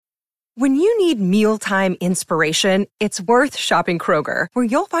When you need mealtime inspiration, it's worth shopping Kroger, where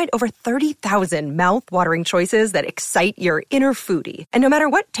you'll find over 30,000 mouth-watering choices that excite your inner foodie. And no matter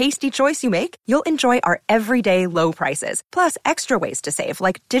what tasty choice you make, you'll enjoy our everyday low prices, plus extra ways to save,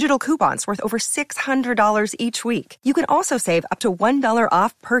 like digital coupons worth over $600 each week. You can also save up to $1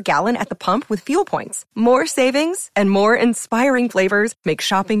 off per gallon at the pump with fuel points. More savings and more inspiring flavors make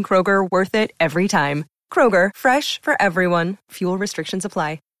shopping Kroger worth it every time. Kroger, fresh for everyone. Fuel restrictions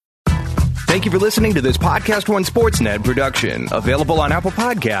apply. Thank you for listening to this Podcast One Sportsnet production, available on Apple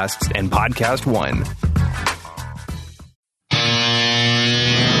Podcasts and Podcast One.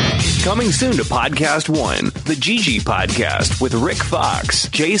 Coming soon to Podcast One, the GG Podcast with Rick Fox,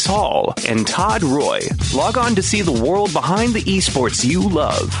 Jace Hall, and Todd Roy. Log on to see the world behind the esports you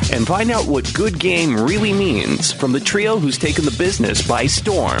love and find out what good game really means from the trio who's taken the business by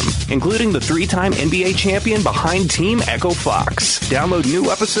storm, including the three-time NBA champion behind Team Echo Fox. Download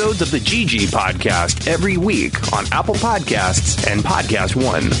new episodes of the GG Podcast every week on Apple Podcasts and Podcast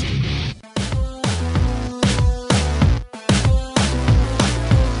One.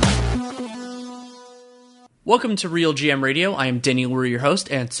 Welcome to Real GM Radio. I am Danny Lurie, your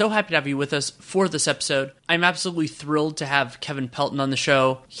host, and so happy to have you with us for this episode. I'm absolutely thrilled to have Kevin Pelton on the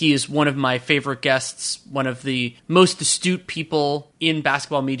show. He is one of my favorite guests, one of the most astute people in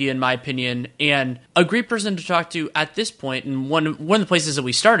basketball media, in my opinion, and a great person to talk to at this point. And one of the places that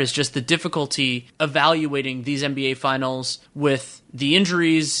we start is just the difficulty evaluating these NBA finals with the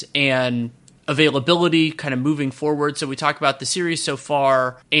injuries and availability kind of moving forward. So we talk about the series so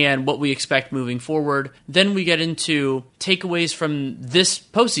far and what we expect moving forward. Then we get into takeaways from this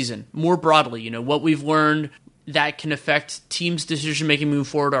postseason more broadly, what we've learned that can affect teams' decision-making moving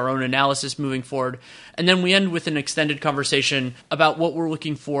forward, our own analysis moving forward. And then we end with an extended conversation about what we're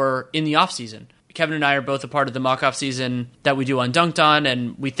looking for in the offseason. Kevin and I are both a part of the mock-off season that we do on Dunked On,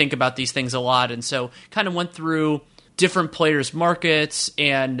 and we think about these things a lot. And so kind of went through different players' markets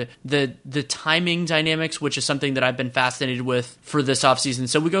and the timing dynamics, which is something that I've been fascinated with for this offseason.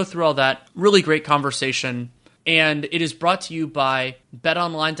 So we go through all that. Really great conversation. And it is brought to you by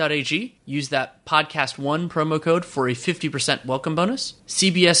betonline.ag. Use that podcast1 promo code for a 50% welcome bonus.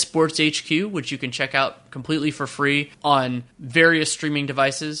 CBS Sports HQ, which you can check out completely for free on various streaming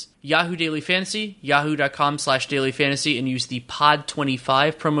devices. Yahoo Daily Fantasy, yahoo.com/dailyfantasy, and use the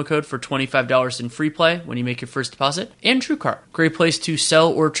POD25 promo code for $25 in free play when you make your first deposit. And TrueCar, great place to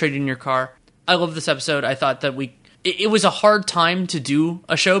sell or trade in your car. I love this episode. I thought that it was a hard time to do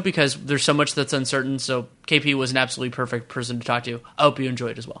a show because there's so much that's uncertain, so KP was an absolutely perfect person to talk to. I hope you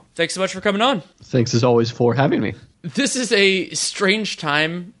enjoyed as well. Thanks so much for coming on. Thanks as always for having me. This is a strange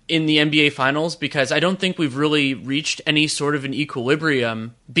time in the NBA Finals because I don't think we've really reached any sort of an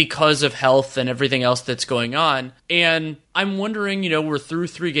equilibrium because of health and everything else that's going on. And I'm wondering, we're through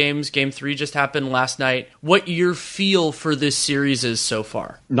 3 games. Game 3 just happened last night. What your feel for this series is so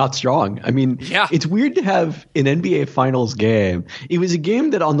far? Not strong. I mean, yeah. It's weird to have an NBA Finals game. It was a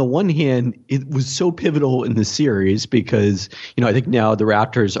game that on the one hand, it was so pivotal in the series because, I think now the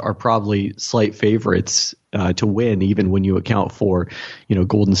Raptors are probably slight favorites to win, even when you account for,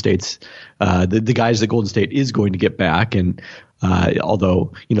 Golden State's the guys that Golden State is going to get back. And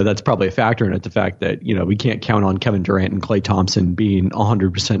although, that's probably a factor in it, the fact that, we can't count on Kevin Durant and Klay Thompson being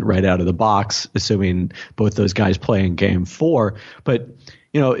 100% right out of the box, assuming both those guys play in game 4. But,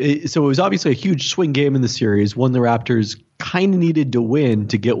 so it was obviously a huge swing game in the series, one the Raptors kind of needed to win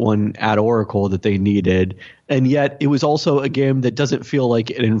to get one at Oracle that they needed. And yet it was also a game that doesn't feel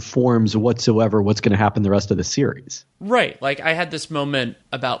like it informs whatsoever what's going to happen the rest of the series. Right. Like I had this moment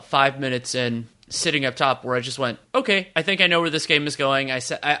about 5 minutes in, sitting up top, where I just went, okay, I think I know where this game is going. I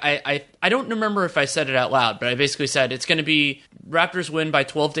said, I don't remember if I said it out loud, but I basically said it's going to be Raptors win by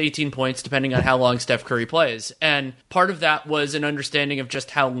 12 to 18 points, depending on how long Steph Curry plays. And part of that was an understanding of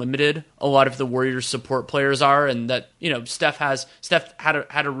just how limited a lot of the Warriors support players are, and that, Steph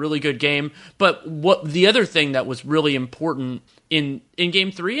had a really good game. But what the other thing that was really important in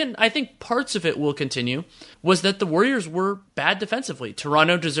game 3, and I think parts of it will continue, was that the Warriors were bad defensively.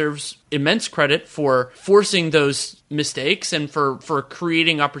 Toronto deserves immense credit for forcing those mistakes and for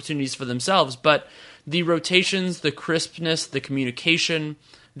creating opportunities for themselves. But the rotations, the crispness, the communication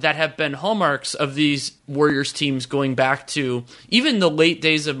that have been hallmarks of these Warriors teams going back to even the late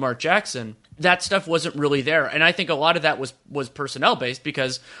days of Mark Jackson, that stuff wasn't really there. And I think a lot of that was personnel-based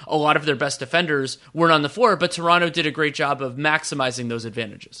because a lot of their best defenders weren't on the floor, but Toronto did a great job of maximizing those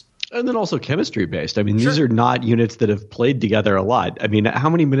advantages. And then also chemistry-based. I mean, These are not units that have played together a lot. I mean, how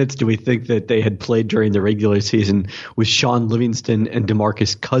many minutes do we think that they had played during the regular season with Sean Livingston and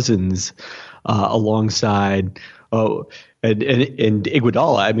DeMarcus Cousins alongside And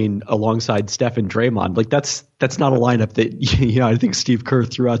Iguodala, I mean, alongside Steph and Draymond, like that's not a lineup that I think Steve Kerr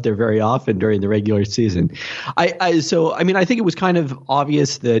threw out there very often during the regular season. I think it was kind of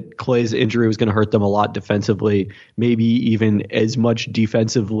obvious that Klay's injury was going to hurt them a lot defensively, maybe even as much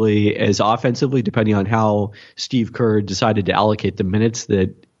defensively as offensively, depending on how Steve Kerr decided to allocate the minutes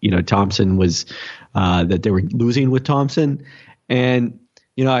that Thompson was that they were losing with Thompson. And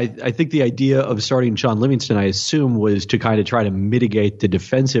I think the idea of starting Sean Livingston, I assume, was to kind of try to mitigate the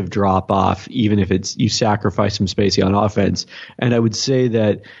defensive drop-off, even if you sacrifice some spacing on offense. And I would say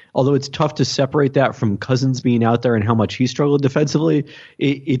that although it's tough to separate that from Cousins being out there and how much he struggled defensively,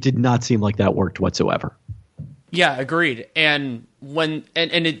 it did not seem like that worked whatsoever. Yeah, agreed. And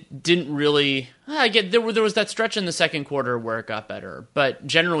it didn't really. I get there was that stretch in the second quarter where it got better, but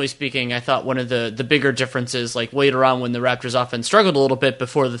generally speaking, I thought one of the bigger differences, like later on when the Raptors offense struggled a little bit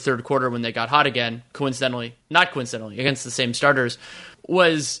before the third quarter when they got hot again, not coincidentally, against the same starters,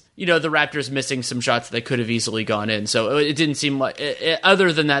 was the Raptors missing some shots that could have easily gone in. So it didn't seem like,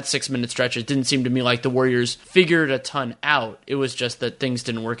 other than that 6-minute stretch, it didn't seem to me like the Warriors figured a ton out. It was just that things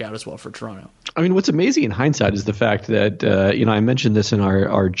didn't work out as well for Toronto. I mean, what's amazing in hindsight is the fact that, I mentioned this in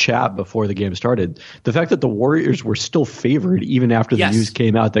our chat before the game started, the fact that the Warriors were still favored even after the news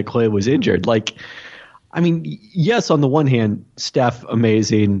came out that Klay was injured. Like, I mean, yes, on the one hand, Steph,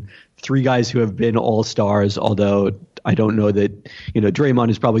 amazing, 3 guys who have been all-stars, although I don't know that, Draymond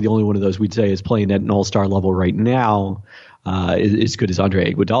is probably the only one of those we'd say is playing at an all-star level right now, as good as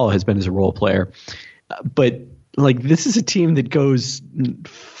Andre Iguodala has been as a role player. But like, this is a team that goes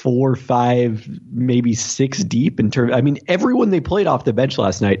 4, 5, maybe 6 deep in terms. I mean, everyone they played off the bench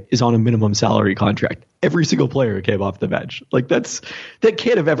last night is on a minimum salary contract. Every single player who came off the bench. Like, that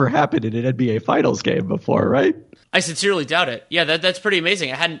can't have ever happened in an NBA Finals game before, right? I sincerely doubt it. Yeah, that's pretty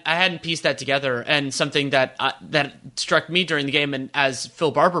amazing. I hadn't pieced that together, and something that struck me during the game, and as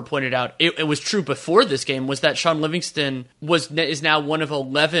Phil Barber pointed out, it was true before this game, was that Sean Livingston is now one of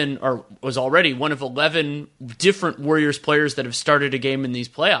 11, or was already one of 11 different Warriors players that have started a game in these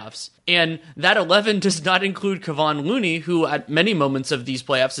playoffs. And that 11 does not include Kevon Looney, who at many moments of these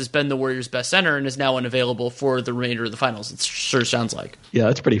playoffs has been the Warriors' best center and is now unavailable for the remainder of the finals. It sure sounds like. Yeah,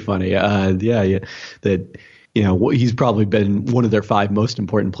 that's pretty funny. He's probably been one of their 5 most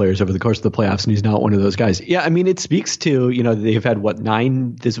important players over the course of the playoffs, and he's not one of those guys. Yeah, I mean, it speaks to, they've had,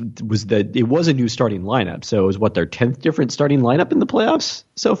 9? It was a new starting lineup. So it was, their 10th different starting lineup in the playoffs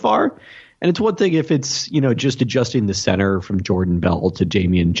so far? And it's one thing if it's, just adjusting the center from Jordan Bell to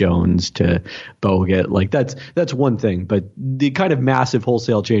Damian Jones to Bogut. Like, that's one thing. But the kind of massive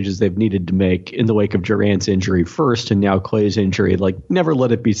wholesale changes they've needed to make in the wake of Durant's injury first and now Klay's injury, like, never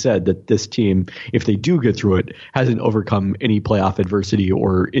let it be said that this team, if they do get through it, hasn't overcome any playoff adversity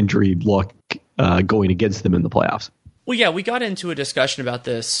or injury luck going against them in the playoffs. Well, yeah, we got into a discussion about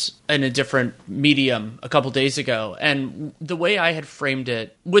this in a different medium a couple days ago, and the way I had framed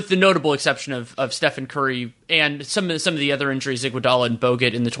it, with the notable exception of Stephen Curry and some of the other injuries, Iguodala and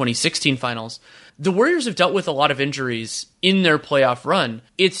Bogut in the 2016 finals, the Warriors have dealt with a lot of injuries in their playoff run.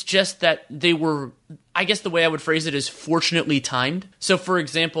 It's just that they were, I guess the way I would phrase it is fortunately timed. So, for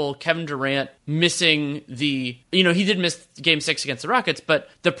example, Kevin Durant missing he did miss Game 6 against the Rockets, but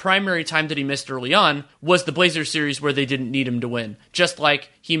the primary time that he missed early on was the Blazers series where they didn't need him to win. Just like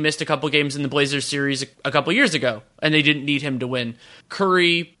he missed a couple games in the Blazers series a couple years ago, and they didn't need him to win.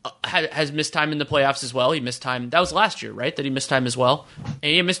 Curry has missed time in the playoffs as well. He missed time. That was last year, right? That he missed time as well.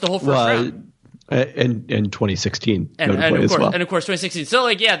 And he missed the whole first round. And 2016, and of course 2016. So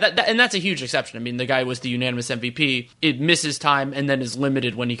and that's a huge exception. I mean, the guy was the unanimous MVP. It misses time and then is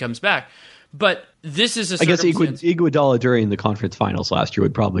limited when he comes back. But this is I guess Iguodala during the conference finals last year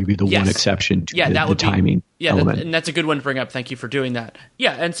would probably be the one exception to the timing. And that's a good one to bring up. Thank you for doing that.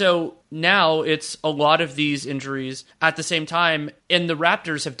 Yeah, and so now it's a lot of these injuries at the same time, and the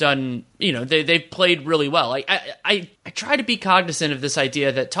Raptors have done, they've played really well. Like I try to be cognizant of this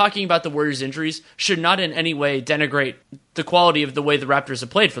idea that talking about the Warriors' injuries should not in any way denigrate the quality of the way the Raptors have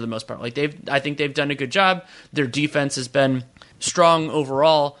played for the most part. Like I think they've done a good job. Their defense has been strong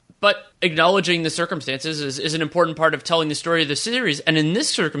overall. But acknowledging the circumstances is an important part of telling the story of the series. And in this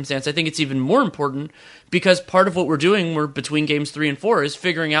circumstance, I think it's even more important because part of what we're doing between games 3 and 4 is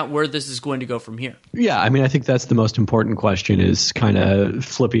figuring out where this is going to go from here. Yeah, I mean, I think that's the most important question is kind of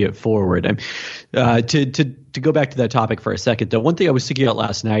flipping it forward. To go back to that topic for a second, though, one thing I was thinking about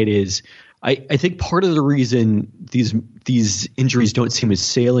last night is I think part of the reason these injuries don't seem as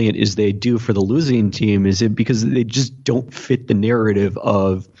salient as they do for the losing team is because they just don't fit the narrative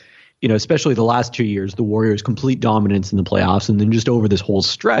of especially the last 2 years, the Warriors' complete dominance in the playoffs, and then just over this whole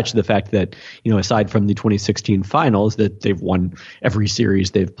stretch, the fact that, aside from the 2016 finals, that they've won every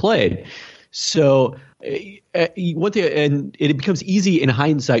series they've played. So one thing, and it becomes easy in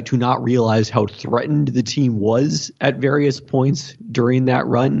hindsight to not realize how threatened the team was at various points during that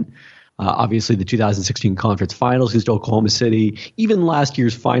run. Obviously, the 2016 conference finals against Oklahoma City, even last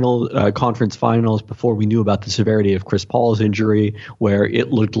year's conference finals before we knew about the severity of Chris Paul's injury, where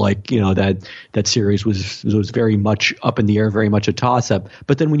it looked like that series was very much up in the air, very much a toss-up.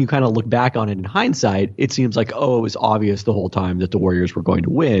 But then when you kind of look back on it in hindsight, it seems like, it was obvious the whole time that the Warriors were going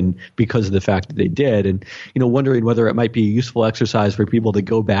to win because of the fact that they did. And wondering whether it might be a useful exercise for people to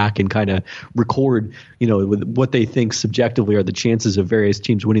go back and kind of record with what they think subjectively are the chances of various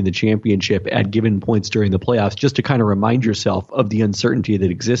teams winning the championship at given points during the playoffs, just to kind of remind yourself of the uncertainty that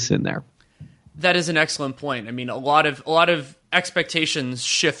exists in there. That is an excellent point. I mean, a lot of expectations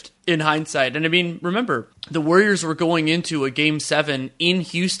shift in hindsight. And I mean, remember, the Warriors were going into a Game 7 in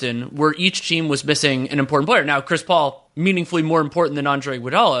Houston where each team was missing an important player. Now, Chris Paul, meaningfully more important than Andre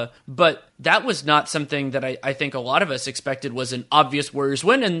Iguodala, but that was not something that I think a lot of us expected was an obvious Warriors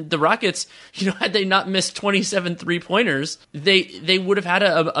win. And the Rockets, had they not missed 27 three-pointers, they would have had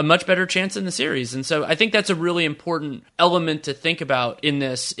a much better chance in the series. And so I think that's a really important element to think about in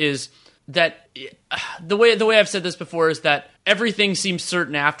this, is that the way I've said this before is that everything seems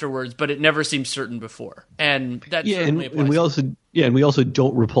certain afterwards, but it never seems certain before, and that certainly applies. And we also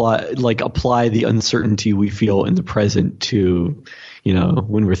don't apply the uncertainty we feel in the present to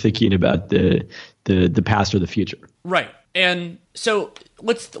when we're thinking about the past or the future. Right. And so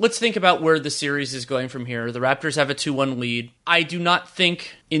let's think about where the series is going from here. The Raptors have a 2-1 lead. I do not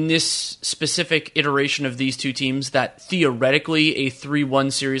think in this specific iteration of these two teams that theoretically a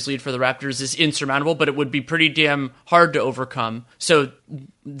 3-1 series lead for the Raptors is insurmountable, but it would be pretty damn hard to overcome. So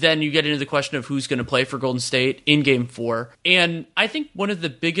then you get into the question of who's going to play for Golden State in Game 4. And I think one of the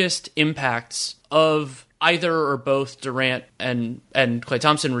biggest impacts of either or both Durant and Klay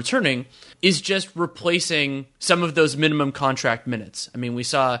Thompson returning is just replacing some of those minimum contract minutes. I mean, we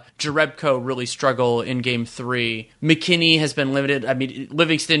saw Jerebko really struggle in Game 3. McKinney has been limited. I mean,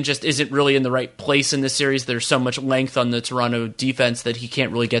 Livingston just isn't really in the right place in this series. There's so much length on the Toronto defense that he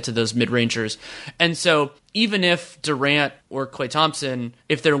can't really get to those mid-rangers. And so even if Durant or Klay Thompson,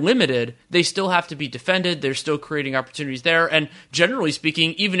 if they're limited, they still have to be defended. They're still creating opportunities there. And generally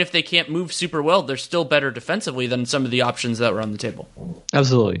speaking, even if they can't move super well, they're still better defensively than some of the options that were on the table.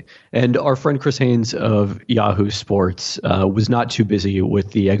 Absolutely. And our friend Chris Haynes of Yahoo Sports was not too busy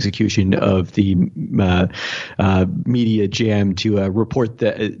with the execution of the media jam to report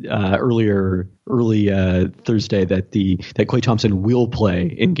that early Thursday that Klay Thompson will play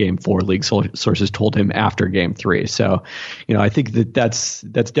in Game 4. League sources told him after Game 3. So, I think that's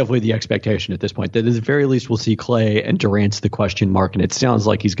definitely the expectation at this point. That at the very least we'll see Klay, and Durant's the question mark, and it sounds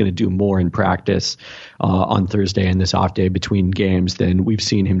like he's going to do more in practice on Thursday and this off day between games than we've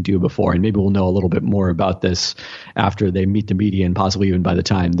seen him do before. And maybe we'll know a little bit more about this after they meet the media, and possibly even by the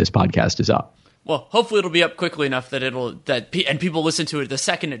time this podcast is up. Well, hopefully it'll be up quickly enough that and people listen to it the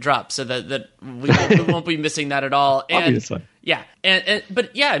second it drops, so that we won't be missing that at all. And, obviously. Yeah. But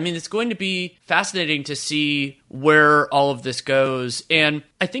I mean, it's going to be fascinating to see where all of this goes. And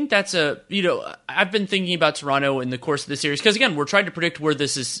I think that's I've been thinking about Toronto in the course of the series, because again, we're trying to predict where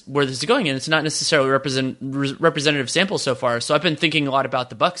this is going, and it's not necessarily representative sample so far. So I've been thinking a lot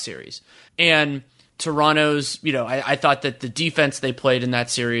about the Bucks series. And Toronto's, I thought that the defense they played in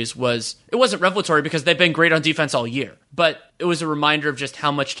that series wasn't revelatory because they've been great on defense all year, but it was a reminder of just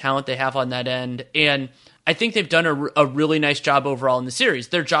how much talent they have on that end. And I think they've done a really nice job overall in the series.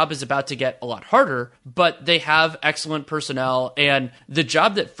 Their job is about to get a lot harder, but they have excellent personnel, and the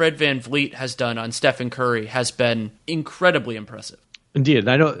job that Fred VanVleet has done on Stephen Curry has been incredibly impressive. Indeed.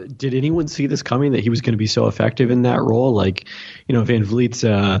 Did anyone see this coming, that he was going to be so effective in that role? Van Vliet's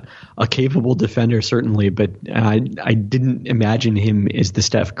a capable defender, certainly, but I didn't imagine him as the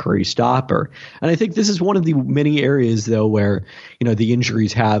Steph Curry stopper. And I think this is one of the many areas, though, where, the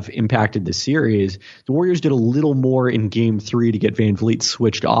injuries have impacted the series. The Warriors did a little more in Game 3 to get Van Vliet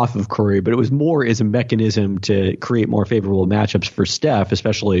switched off of Curry, but it was more as a mechanism to create more favorable matchups for Steph,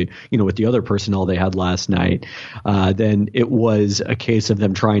 especially, with the other personnel they had last night, than it was a case of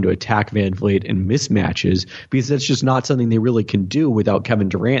them trying to attack Van Vliet in mismatches, because that's just not something they really can do without Kevin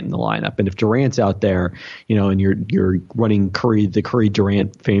Durant in the lineup. And if Durant's out there, and you're running the Curry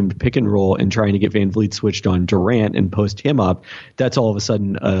Durant famed pick and roll and trying to get Van Vliet switched on Durant and post him up, that's all of a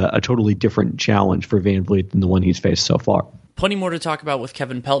sudden a totally different challenge for Van Vliet than the one he's faced so far. Plenty more to talk about with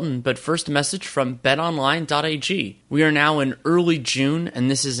Kevin Pelton, but first a message from betonline.ag. We are now in early June, and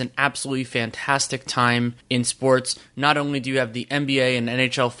this is an absolutely fantastic time in sports. Not only do you have the NBA and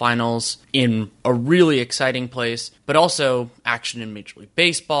NHL finals in a really exciting place, but also action in Major League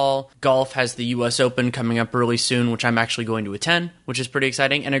Baseball. Golf has the US Open coming up really soon, which I'm actually going to attend, which is pretty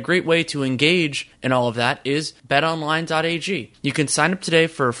exciting. And a great way to engage in all of that is betonline.ag. You can sign up today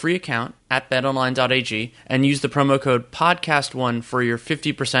for a free account at betonline.ag and use the promo code podcast1 for your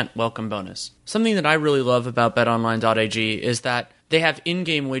 50% welcome bonus. Something that I really love about betonline.ag is that they have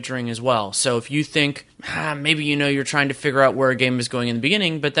in-game wagering as well. So if you think, maybe you're trying to figure out where a game is going in the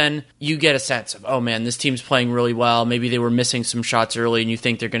beginning, but then you get a sense of, oh man, this team's playing really well. Maybe they were missing some shots early and you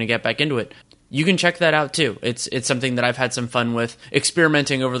think they're going to get back into it. You can check that out too. It's something that I've had some fun with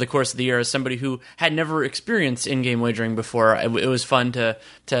experimenting over the course of the year as somebody who had never experienced in-game wagering before. It was fun to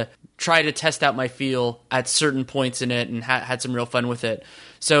try to test out my feel at certain points in it and had some real fun with it.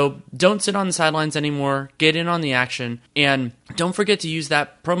 So don't sit on the sidelines anymore. Get in on the action. And don't forget to use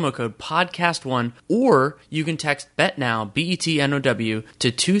that promo code podcast1, or you can text BETNOW, BETNOW,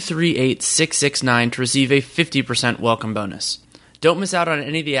 to 238669 to receive a 50% welcome bonus. Don't miss out on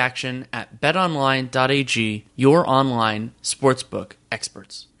any of the action at betonline.ag, your online sportsbook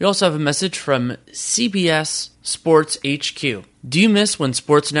experts. We also have a message from CBS Sports HQ. Do you miss when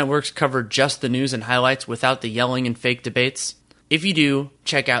sports networks cover just the news and highlights without the yelling and fake debates? If you do,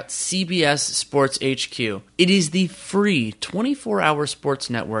 check out CBS Sports HQ. It is the free 24-hour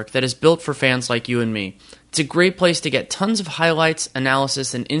sports network that is built for fans like you and me. It's a great place to get tons of highlights,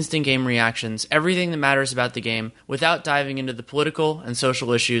 analysis, and instant game reactions, everything that matters about the game, without diving into the political and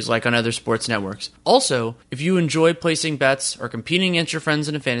social issues like on other sports networks. Also, if you enjoy placing bets or competing against your friends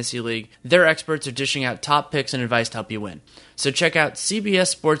in a fantasy league, their experts are dishing out top picks and advice to help you win. So check out CBS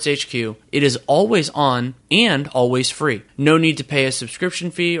Sports HQ. It is always on and always free. No need to pay a subscription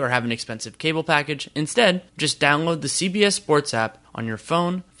fee or have an expensive cable package. Instead, just download the CBS Sports app on your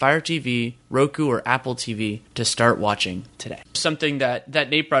phone, Fire TV, Roku, or Apple TV to start watching today. Something that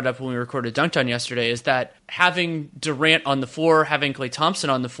Nate brought up when we recorded Dunked On yesterday is that having Durant on the floor, having Klay Thompson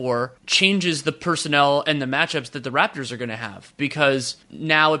on the floor, changes the personnel and the matchups that the Raptors are going to have, because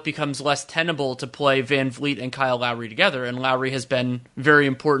now it becomes less tenable to play Van Vliet and Kyle Lowry together, and Lowry has been very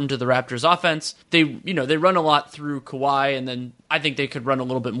important to the Raptors offense. They run a lot through Kawhi, and then I think they could run a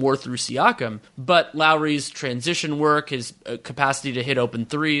little bit more through Siakam, but Lowry's transition work, his capacity to hit open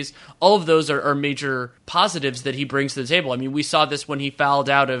threes, all of those are major positives that he brings to the table. I mean, we saw this when he fouled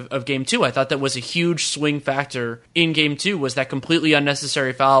out of Game 2. I thought that was a huge swing factor in Game 2, was that completely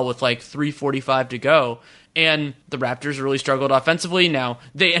unnecessary foul with like 3:45 to go. And the Raptors really struggled offensively. Now,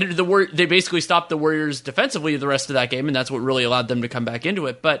 they basically stopped the Warriors defensively the rest of that game, and that's what really allowed them to come back into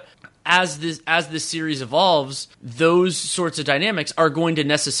it. But as this series evolves, those sorts of dynamics are going to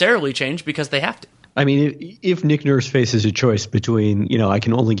necessarily change because they have to. I mean, if Nick Nurse faces a choice between, I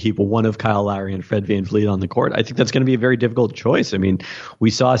can only keep one of Kyle Lowry and Fred VanVleet on the court, I think that's going to be a very difficult choice. I mean, we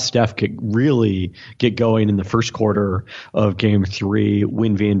saw Steph really get going in the first quarter of Game 3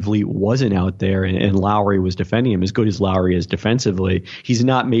 when VanVleet wasn't out there and Lowry was defending him. As good as Lowry is defensively, he's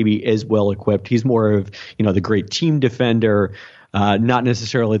not maybe as well equipped. He's more of, the great team defender. Not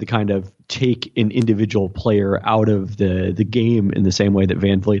necessarily the kind of take an individual player out of the game in the same way that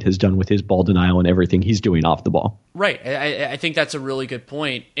VanVleet has done with his ball denial and everything he's doing off the ball. Right. I think that's a really good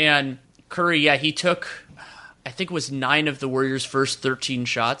point. And Curry, he took, I think it was 9 of the Warriors' first 13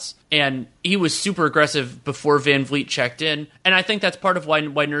 shots, and he was super aggressive before VanVleet checked in. And I think that's part of why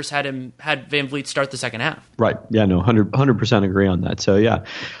Nurse had VanVleet start the second half. Right. Yeah, no, 100% agree on that. So, yeah.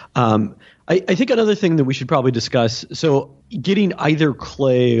 I think another thing that we should probably discuss, so getting either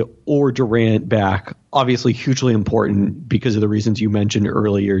Klay or Durant back, obviously hugely important because of the reasons you mentioned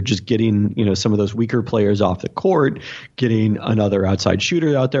earlier, just getting, some of those weaker players off the court, getting another outside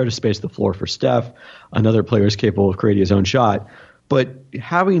shooter out there to space the floor for Steph, another player is capable of creating his own shot. But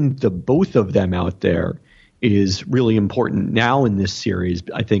having the both of them out there is really important now in this series,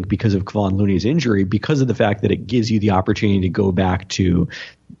 I think, because of Kevon Looney's injury, because of the fact that it gives you the opportunity to go back to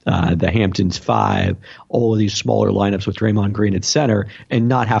the Hamptons 5, all of these smaller lineups with Draymond Green at center, and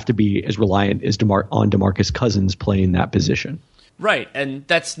not have to be as reliant as on DeMarcus Cousins playing that position. Right, and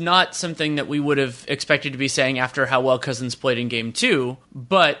that's not something that we would have expected to be saying after how well Cousins played in Game 2,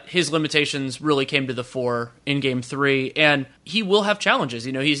 but his limitations really came to the fore in Game 3, and he will have challenges.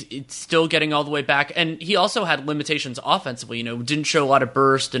 He's still getting all the way back, and he also had limitations offensively. Didn't show a lot of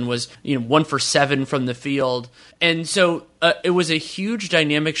burst and was 1 for 7 from the field, and so it was a huge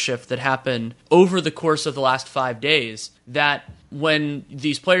dynamic shift that happened over the course of the last 5 days. That when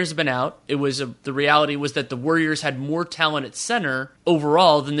these players have been out, the reality was that the Warriors had more talent at center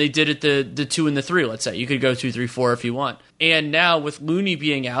overall than they did at the 2 and the 3. Let's say you could go 2, 3, 4 if you want. And now with Looney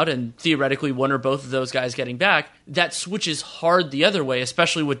being out and theoretically one or both of those guys getting back, that switches hard the other way,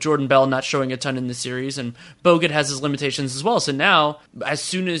 especially with Jordan Bell not showing a ton in the series, and Bogut has his limitations as well. So now, as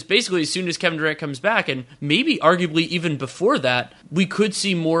soon as Kevin Durant comes back, and maybe arguably even before that, we could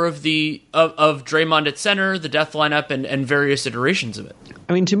see more of of Draymond at center, the death lineup, and various iterations of it.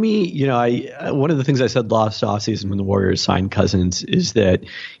 I mean, to me, one of the things I said last offseason when the Warriors signed Cousins is that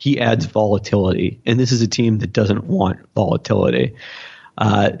he adds volatility, and this is a team that doesn't want volatility.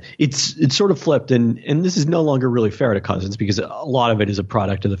 It's sort of flipped, and this is no longer really fair to Cousins because a lot of it is a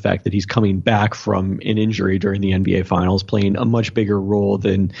product of the fact that he's coming back from an injury during the NBA Finals, playing a much bigger role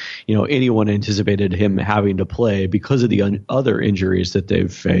than anyone anticipated him having to play because of the other injuries that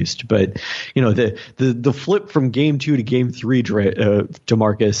they've faced. But the flip from Game 2 to Game 3,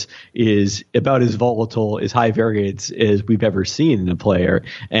 DeMarcus, is about as volatile, as high variance as we've ever seen in a player.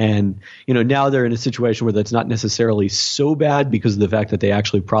 And now they're in a situation where that's not necessarily so bad because of the fact that they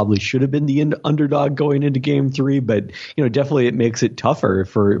actually probably should have been the underdog going into Game 3, but definitely it makes it tougher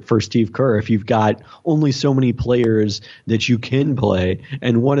for Steve Kerr if you've got only so many players that you can play,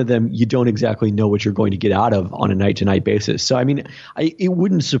 and one of them you don't exactly know what you're going to get out of on a night-to-night basis. So I mean, it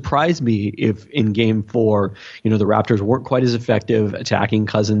wouldn't surprise me if in Game 4, the Raptors weren't quite as effective attacking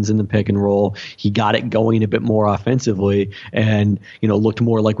Cousins in the pick and roll. He got it going a bit more offensively, and looked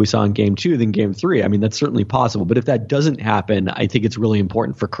more like we saw in Game 2 than Game 3. I mean, that's certainly possible, but if that doesn't happen, I think it's really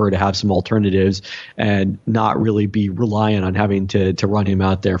important for Kerr to have some alternatives and not really be reliant on having to run him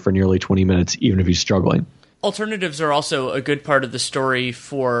out there for nearly 20 minutes, even if he's struggling. Alternatives are also a good part of the story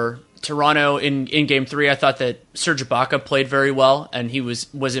for Toronto in Game 3. I thought that Serge Ibaka played very well, and he was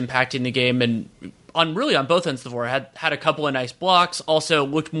impacting the game, and on both ends of the floor, had a couple of nice blocks, also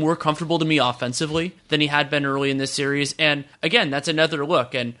looked more comfortable to me offensively than he had been early in this series. And again, that's another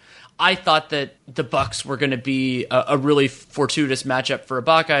look. And I thought that the Bucks were going to be a really fortuitous matchup for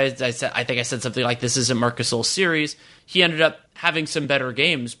Ibaka. I think I said something like, this isn't Marc Gasol's series. He ended up having some better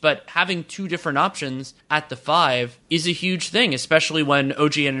games, but having two different options at the 5 is a huge thing, especially when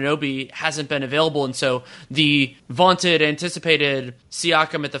OG Anunoby hasn't been available. And so the vaunted, anticipated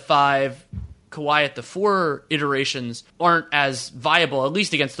Siakam at the 5, Kawhi at the 4 iterations aren't as viable, at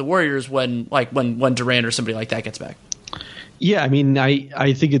least against the Warriors when Durant or somebody like that gets back. Yeah, I mean,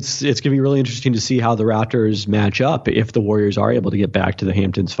 I think it's going to be really interesting to see how the Raptors match up if the Warriors are able to get back to the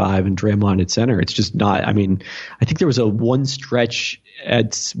Hamptons 5 and Draymond at center. It's just not. I mean, I think there was one stretch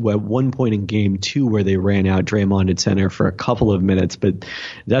at one point in Game 2 where they ran out Draymond at center for a couple of minutes, but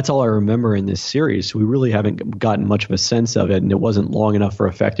that's all I remember in this series. So we really haven't gotten much of a sense of it, and it wasn't long enough or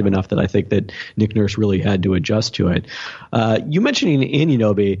effective enough that I think that Nick Nurse really had to adjust to it. You mentioning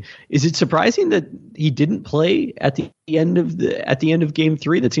Anunoby, is it surprising that he didn't play at the end of Game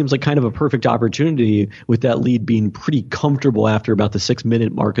 3? That seems like kind of a perfect opportunity with that lead being pretty comfortable after about the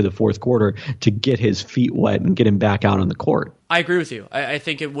 6-minute mark of the fourth quarter to get his feet wet and get him back out on the court. I agree with you. I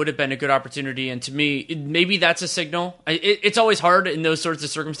think it would have been a good opportunity, and to me, maybe that's a signal. It's always hard in those sorts of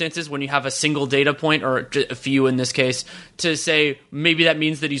circumstances when you have a single data point, or a few in this case, to say maybe that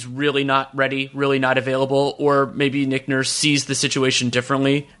means that he's really not ready, really not available, or maybe Nick Nurse sees the situation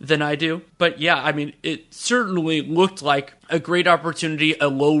differently than I do. But yeah, I mean, it certainly looked like a great opportunity, a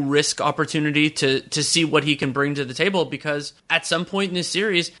low-risk opportunity to see what he can bring to the table, because at some point in this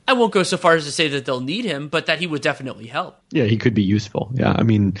series, I won't go so far as to say that they'll need him, but that he would definitely help. Yeah, he could be useful. Yeah, I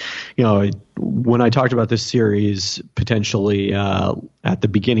mean, when I talked about this series potentially at the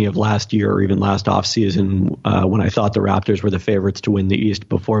beginning of last year or even last offseason, when I thought the Raptors were the favorites to win the East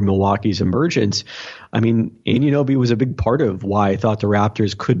before Milwaukee's emergence, I mean, Anunoby was a big part of why I thought the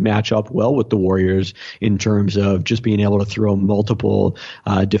Raptors could match up well with the Warriors in terms of just being able to throw multiple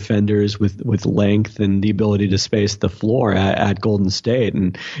defenders with length and the ability to space the floor at Golden State.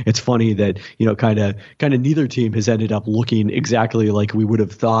 And it's funny that, kind of neither team has ended up looking exactly like we would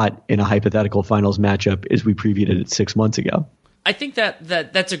have thought in a hypothetical finals matchup as we previewed it 6 months ago. I think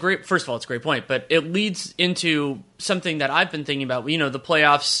that's a great, first of all, it's a great point, but it leads into something that I've been thinking about. The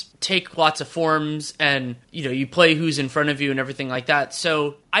playoffs take lots of forms, and, you play who's in front of you and everything like that.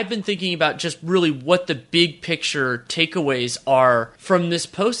 So I've been thinking about just really what the big picture takeaways are from this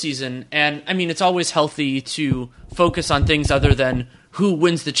postseason. And I mean, it's always healthy to focus on things other than who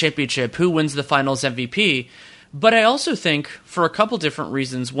wins the championship, who wins the finals MVP. But I also think, for a couple different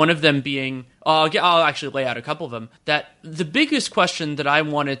reasons, one of them being, I'll actually lay out a couple of them, that the biggest question that I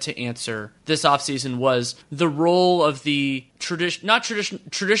wanted to answer this offseason was the role of the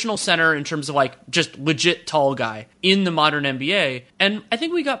traditional center in terms of like just legit tall guy in the modern NBA. And I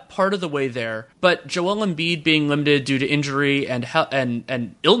think we got part of the way there, but Joel Embiid being limited due to injury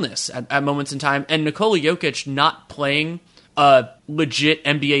and illness at moments in time, and Nikola Jokic not playing a legit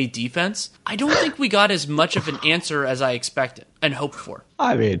NBA defense, I don't think we got as much of an answer as I expected and hoped for.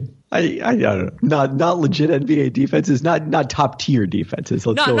 I mean, I don't know. Not legit NBA defenses, not top tier defenses.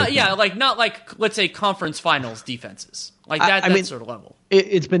 Not like let's say conference finals defenses. Like that sort of level.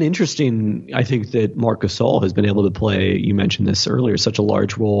 It's been interesting, I think, that Marc Gasol has been able to play, you mentioned this earlier, such a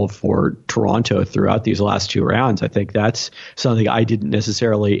large role for Toronto throughout these last two rounds. I think that's something I didn't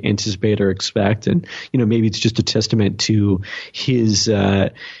necessarily anticipate or expect. And, maybe it's just a testament to his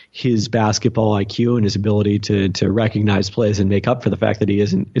basketball IQ and his ability to recognize plays and make up for the fact that he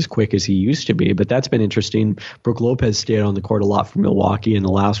isn't as quick as he used to be. But that's been interesting. Brook Lopez stayed on the court a lot for Milwaukee in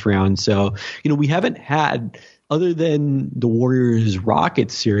the last round. So, we haven't had, other than the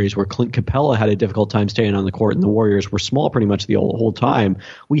Warriors-Rockets series where Clint Capella had a difficult time staying on the court and the Warriors were small pretty much the whole time,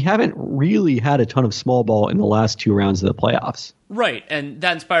 we haven't really had a ton of small ball in the last two rounds of the playoffs. Right, and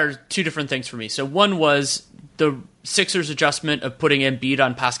that inspired two different things for me. So one was the Sixers' adjustment of putting Embiid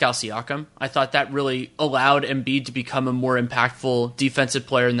on Pascal Siakam. I thought that really allowed Embiid to become a more impactful defensive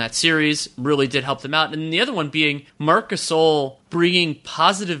player in that series, really did help them out. And the other one being Marc Gasol bringing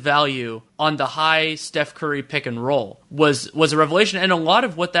positive value on the high Steph Curry pick and roll was a revelation. And a lot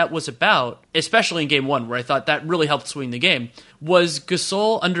of what that was about, especially in game one, where I thought that really helped swing the game, was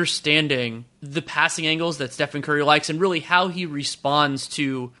Gasol understanding the passing angles that Stephen Curry likes and really how he responds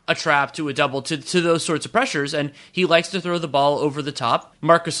to a trap, to a double, to those sorts of pressures. And he likes to throw the ball over the top.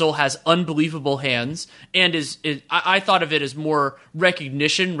 Marc Gasol has unbelievable hands and I thought of it as more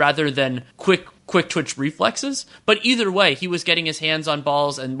recognition rather than quick twitch reflexes. But either way, he was getting his hands on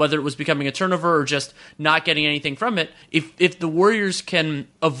balls, and whether it was becoming a turnover or just not getting anything from it, if the Warriors can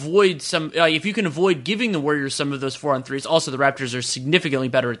avoid if you can avoid giving the Warriors some of those 4-on-3s, also the Raptors are significantly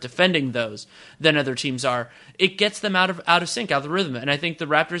better at defending those than other teams are, it gets them out of sync, out of the rhythm. And I think the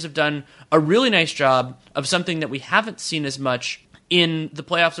Raptors have done a really nice job of something that we haven't seen as much in the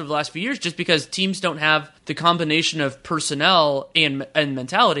playoffs over the last few years, just because teams don't have the combination of personnel and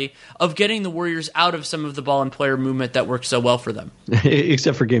mentality of getting the Warriors out of some of the ball and player movement that works so well for them.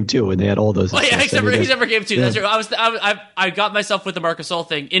 Except for game two when they had all those. Well, yeah, except for game two. Yeah. That's true. I got myself with the Marc Gasol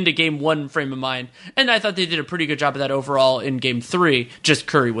thing into game one frame of mind, and I thought they did a pretty good job of that overall in game three. Just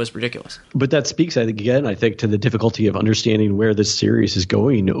Curry was ridiculous. But that speaks, I think, to the difficulty of understanding where this series is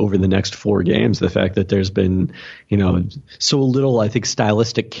going over the next four games. The fact that there's been, so little, I think,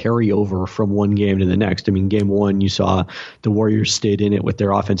 stylistic carryover from one game to the next. I mean, game one, you saw the Warriors stayed in it with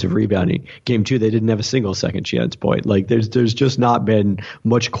their offensive rebounding. Game two, they didn't have a single second chance point. Like, there's just not been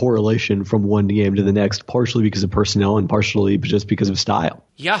much correlation from one game to the next, partially because of personnel and partially just because of style.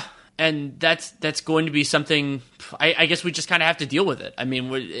 Yeah. And that's going to be something, I guess we just kind of have to deal with it. I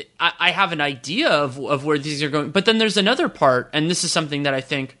mean, I have an idea of where these are going. But then there's another part, and this is something that I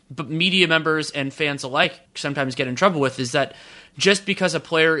think media members and fans alike sometimes get in trouble with, is that just because a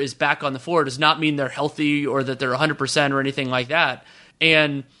player is back on the floor does not mean they're healthy or that they're 100% or anything like that.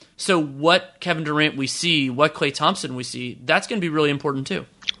 And so what Kevin Durant we see, what Klay Thompson we see, that's going to be really important too.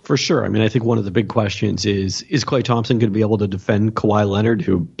 For sure. I mean, I think one of the big questions is Klay Thompson going to be able to defend Kawhi Leonard,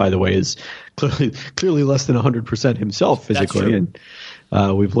 who, by the way, is clearly less than 100% himself physically. And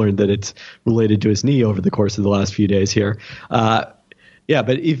we've learned that it's related to his knee over the course of the last few days here. Yeah,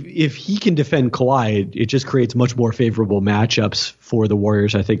 but if he can defend Kawhi, it just creates much more favorable matchups for the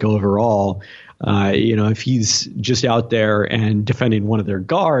Warriors, I think, overall. If he's just out there and defending one of their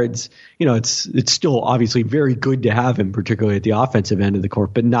guards, it's still obviously very good to have him, particularly at the offensive end of the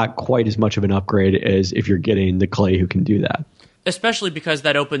court, but not quite as much of an upgrade as if you're getting the Klay who can do that. Especially because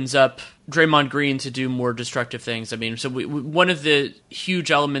that opens up Draymond Green to do more destructive things. I mean, so one of the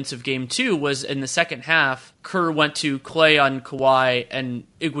huge elements of Game 2 was in the second half, Kerr went to Klay on Kawhi and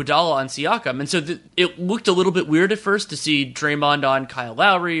Iguodala on Siakam. And so it looked a little bit weird at first to see Draymond on Kyle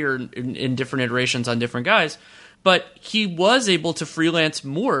Lowry or in different iterations on different guys. But he was able to freelance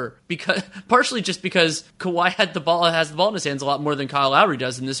more, partially just because Kawhi has the ball in his hands a lot more than Kyle Lowry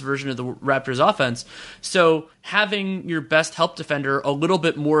does in this version of the Raptors offense. So having your best help defender a little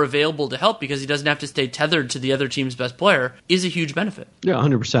bit more available to help because he doesn't have to stay tethered to the other team's best player is a huge benefit. Yeah,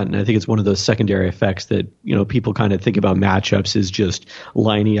 100%. And I think it's one of those secondary effects that, people kind of think about matchups as just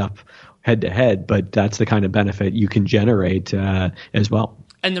lining up head to head, but that's the kind of benefit you can generate as well.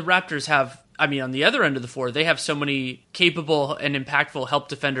 And the Raptors have, I mean, on the other end of the floor, they have so many capable and impactful help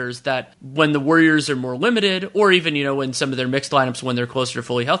defenders that when the Warriors are more limited, or even, when some of their mixed lineups, when they're closer to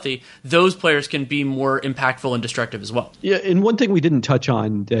fully healthy, those players can be more impactful and destructive as well. Yeah, and one thing we didn't touch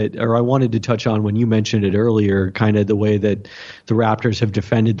on or I wanted to touch on when you mentioned it earlier, kind of the way that the Raptors have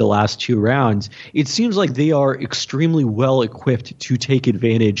defended the last 2 rounds, it seems like they are extremely well equipped to take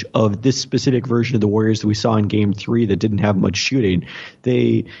advantage of this specific version of the Warriors that we saw in Game 3 that didn't have much shooting.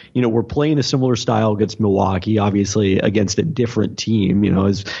 They, were playing a similar style against Milwaukee, obviously against a different team.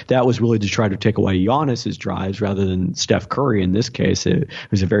 That was really to try to take away Giannis's drives rather than Steph Curry in this case. It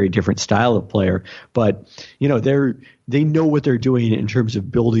was a very different style of player. But, they know what they're doing in terms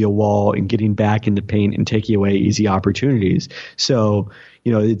of building a wall and getting back in the paint and taking away easy opportunities. So,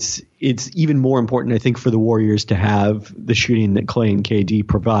 it's even more important, I think, for the Warriors to have the shooting that Clay and KD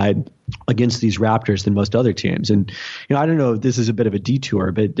provide against these Raptors than most other teams. And, I don't know if this is a bit of a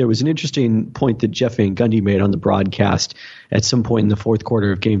detour, but there was an interesting point that Jeff Van Gundy made on the broadcast at some point in the fourth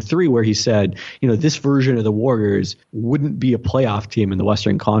quarter of Game 3 where he said, this version of the Warriors wouldn't be a playoff team in the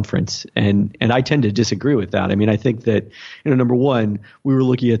Western Conference. And I tend to disagree with that. I mean, I think that, number one, we were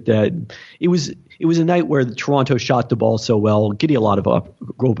looking at that. It was a night where Toronto shot the ball so well, getting a lot of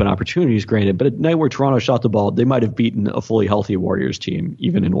open opportunities, granted, but a night where Toronto shot the ball, they might have beaten a fully healthy Warriors team,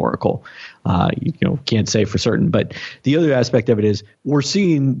 even in Oracle. Can't say for certain. But the other aspect of it is we're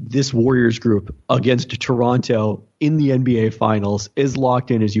seeing this Warriors group against Toronto in the NBA Finals as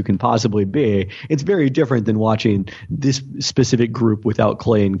locked in as you can possibly be. It's very different than watching this specific group without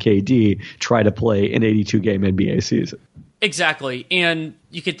Clay and KD try to play an 82-game NBA season. Exactly. And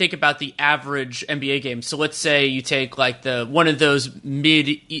you could think about the average NBA game. So let's say you take like one of those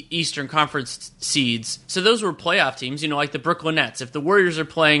mid-Eastern Conference seeds. So those were playoff teams, like the Brooklyn Nets. If the Warriors are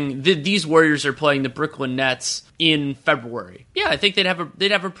playing, these Warriors are playing the Brooklyn Nets in February. Yeah, I think they'd have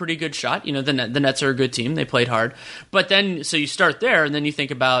a pretty good shot. The Nets are a good team. They played hard. But then, so you start there, and then you think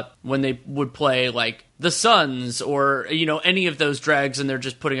about when they would play like the Suns or, any of those dregs, and they're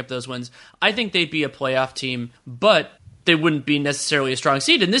just putting up those wins. I think they'd be a playoff team, but they wouldn't be necessarily a strong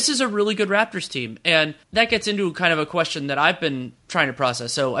seed. And this is a really good Raptors team. And that gets into kind of a question that I've been trying to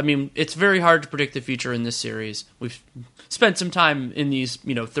process. So, I mean, it's very hard to predict the future in this series. We've spent some time in these,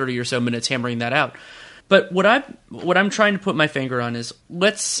 30 or so minutes hammering that out. But what I'm trying to put my finger on is,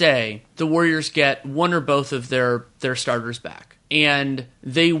 let's say the Warriors get one or both of their starters back, and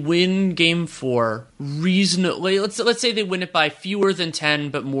they win Game 4 reasonably. Let's say they win it by fewer than 10,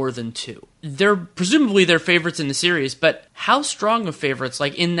 but more than 2. They're presumably favorites in the series, but how strong of favorites?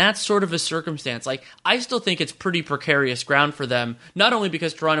 Like in that sort of a circumstance, I still think it's pretty precarious ground for them. Not only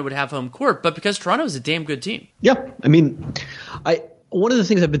because Toronto would have home court, but because Toronto is a damn good team. Yeah, I mean, one of the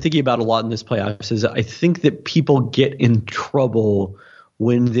things I've been thinking about a lot in this playoffs is I think that people get in trouble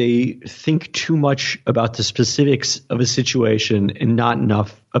when they think too much about the specifics of a situation and not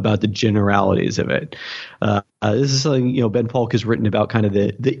enough about the generalities of it. This is something, Ben Polk has written about, kind of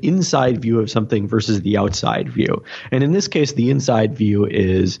the inside view of something versus the outside view. And in this case, the inside view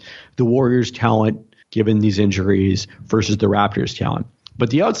is the Warriors' talent given these injuries versus the Raptors' talent. But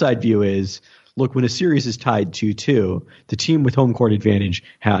the outside view is, look, when a series is tied 2-2, the team with home court advantage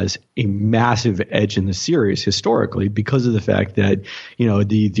has a massive edge in the series historically because of the fact that,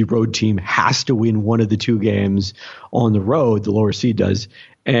 the road team has to win one of the 2 games on the road, the lower seed does.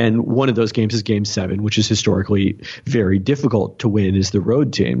 And one of those games is Game 7, which is historically very difficult to win as the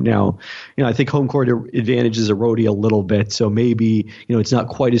road team. Now, I think home court advantage is eroding a little bit, so maybe, it's not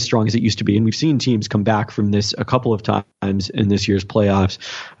quite as strong as it used to be. And we've seen teams come back from this a couple of times in this year's playoffs.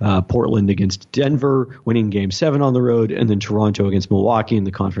 Portland against Denver, winning Game 7 on the road, and then Toronto against Milwaukee in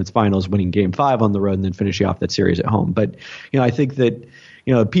the conference finals, winning Game 5 on the road, and then finishing off that series at home. But, I think that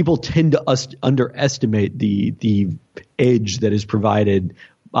people tend to underestimate the edge that is provided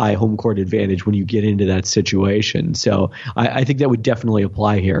by home court advantage when you get into that situation. So I think that would definitely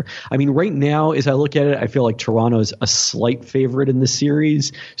apply here. I mean, right now, as I look at it, I feel like Toronto's a slight favorite in the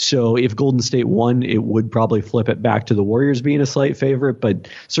series. So if Golden State won, it would probably flip it back to the Warriors being a slight favorite, but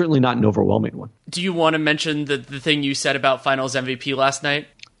certainly not an overwhelming one. Do you want to mention the thing you said about Finals MVP last night?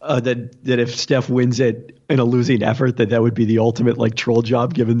 That if Steph wins it in a losing effort, that would be the ultimate troll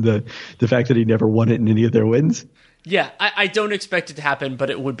job, given the fact that he never won it in any of their wins. Yeah, I don't expect it to happen,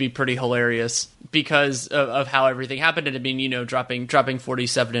 but it would be pretty hilarious because of how everything happened. And I mean, dropping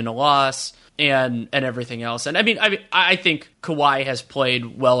 47 in a loss and everything else. And I think Kawhi has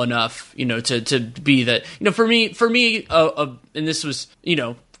played well enough, to be that, for me, and this was,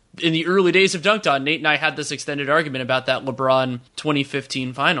 in the early days of Dunked On, Nate and I had this extended argument about that LeBron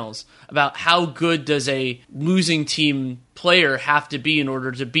 2015 finals, about how good does a losing team player have to be in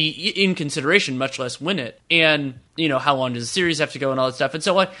order to be in consideration, much less win it. And, how long does the series have to go and all that stuff. And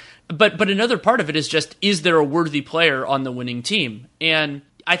so but another part of it is just, is there a worthy player on the winning team? And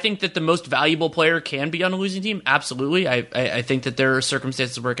I think that the most valuable player can be on a losing team. Absolutely. I think that there are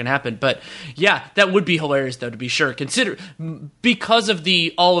circumstances where it can happen. But yeah, that would be hilarious, though, to be sure. Because of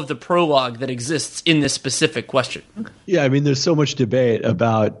all of the prologue that exists in this specific question. Yeah, I mean, there's so much debate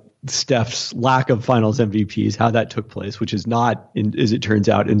about Steph's lack of finals MVPs, how that took place, which is not, as it turns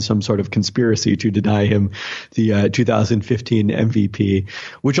out, in some sort of conspiracy to deny him the 2015 MVP,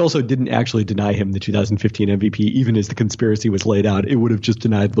 which also didn't actually deny him the 2015 MVP, even as the conspiracy was laid out. It would have just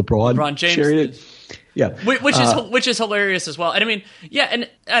denied LeBron James sharing it. Yeah, which is hilarious as well. And I mean, yeah, and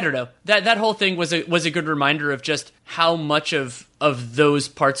I don't know, that whole thing was a good reminder of just how much of those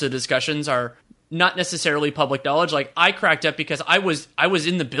parts of discussions are not necessarily public knowledge. Like, I cracked up because I was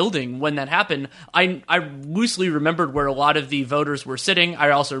in the building when that happened. I loosely remembered where a lot of the voters were sitting. I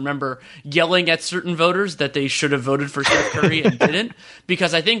also remember yelling at certain voters that they should have voted for Steph Curry and didn't,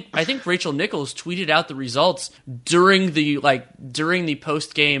 because I think Rachel Nichols tweeted out the results during the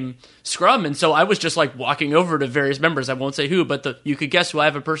post game scrum, and so I was just like walking over to various members. I won't say who, but you could guess who I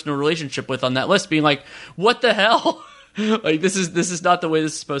have a personal relationship with on that list, being like, "What the hell?" Like, this is not the way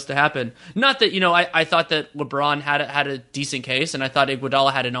this is supposed to happen. Not that, I thought that LeBron had a decent case, and I thought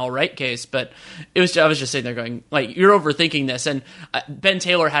Iguodala had an all right case, but I was just sitting there going, like, you're overthinking this. And Ben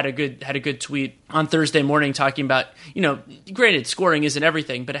Taylor had a good tweet on Thursday morning talking about, granted, scoring isn't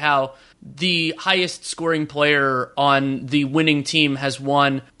everything, but how the highest scoring player on the winning team has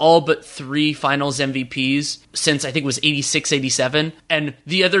won all but 3 finals MVPs since, I think it was 86, 87. And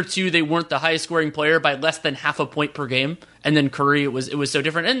the other 2, they weren't the highest scoring player by less than half a point per game. And then Curry, it was so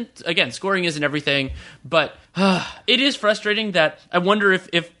different. And again, scoring isn't everything, but it is frustrating that I wonder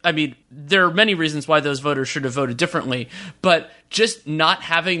if there are many reasons why those voters should have voted differently, but just not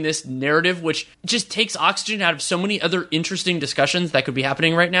having this narrative, which just takes oxygen out of so many other interesting discussions that could be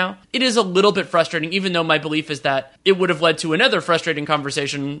happening right now, it is a little bit frustrating, even though my belief is that it would have led to another frustrating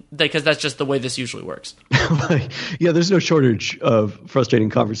conversation, because that's just the way this usually works. Yeah, there's no shortage of frustrating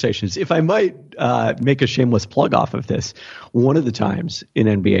conversations. If I might make a shameless plug off of this, one of the times in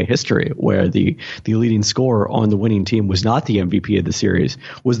NBA history where the leading scorer on the winning team was not the MVP of the series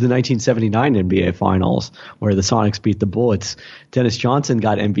was the 1979 NBA Finals, where the Sonics beat the Bullets. Dennis Johnson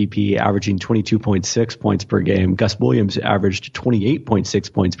got MVP, averaging 22.6 points per game. Gus Williams averaged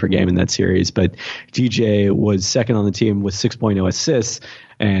 28.6 points per game in that series, but DJ was second on the team with 6.0 assists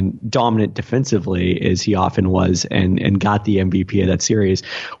and dominant defensively, as he often was, and got the MVP of that series,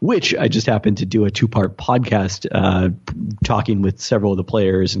 which I just happened to do a 2-part podcast talking with several of the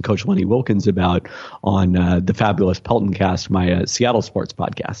players and Coach Lenny Wilkins about on the fabulous Pelton Cast, my Seattle sports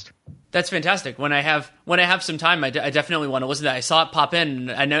podcast. That's fantastic. When I have some time, I definitely want to listen to that. I saw it pop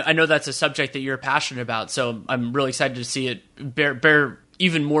in. I know that's a subject that you're passionate about, so I'm really excited to see it bear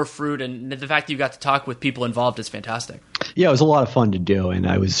even more fruit, and the fact that you got to talk with people involved is fantastic. Yeah, it was a lot of fun to do, and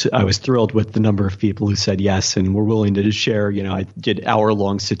I was thrilled with the number of people who said yes and were willing to share. I did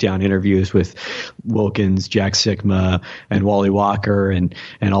hour-long sit-down interviews with Wilkins, Jack Sikma, and Wally Walker, and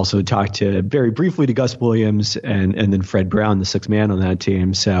also talked very briefly to Gus Williams and then Fred Brown, the sixth man on that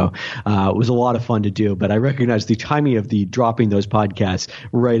team. So it was a lot of fun to do, but I recognize the timing of the dropping those podcasts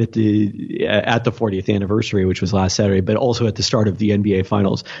right at the 40th anniversary, which was last Saturday, but also at the start of the NBA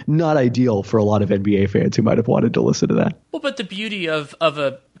Finals. Not ideal for a lot of NBA fans who might have wanted to listen to that. Well, but the beauty of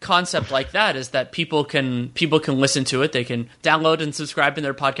a concept like that is that people can listen to it. They can download and subscribe in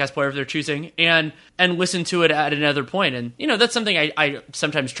their podcast player if they're choosing, and listen to it at another point. And that's something I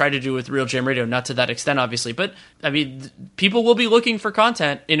sometimes try to do with Real Jam Radio, not to that extent, obviously. But I mean, people will be looking for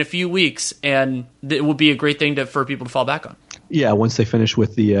content in a few weeks, and it will be a great thing for people to fall back on. Yeah, once they finish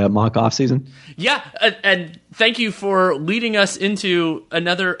with the mock off season. Yeah, and thank you for leading us into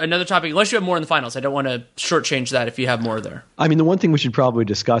another topic. Unless you have more in the finals, I don't want to shortchange that if you have more there. I mean, the one thing we should probably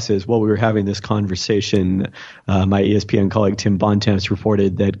discuss is while we were having this conversation, my ESPN colleague Tim Bontemps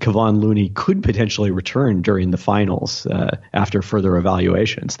reported that Kevon Looney could potentially return during the finals after further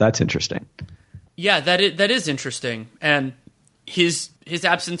evaluations. That's interesting. Yeah, that is interesting, and his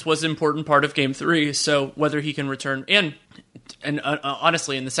absence was an important part of Game 3. So whether he can return and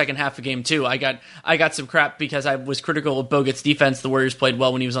honestly, in the second half of Game 2, I got some crap because I was critical of Bogut's defense. The Warriors played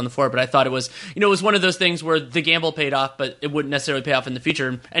well when he was on the floor, but I thought it was one of those things where the gamble paid off, but it wouldn't necessarily pay off in the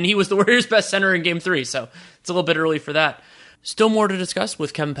future. And he was the Warriors' best center in Game 3, so it's a little bit early for that. Still more to discuss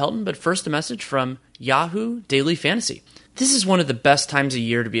with Kevin Pelton, but first a message from Yahoo Daily Fantasy. This is one of the best times of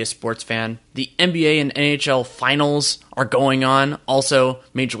year to be a sports fan. The NBA and NHL finals are going on. Also,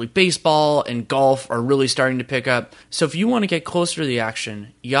 Major League Baseball and golf are really starting to pick up. So if you want to get closer to the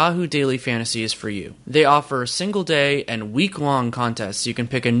action, Yahoo Daily Fantasy is for you. They offer single day and week-long contests so you can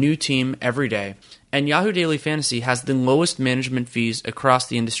pick a new team every day. And Yahoo Daily Fantasy has the lowest management fees across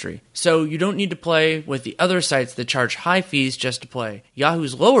the industry. So you don't need to play with the other sites that charge high fees just to play.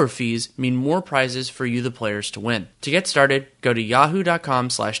 Yahoo's lower fees mean more prizes for you, the players, to win. To get started, go to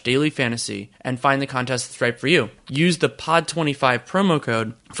yahoo.com/dailyfantasy and find the contest that's right for you. Use the POD25 promo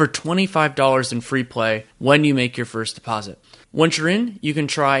code for $25 in free play when you make your first deposit. Once you're in, you can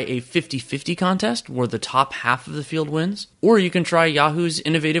try a 50-50 contest where the top half of the field wins, or you can try Yahoo's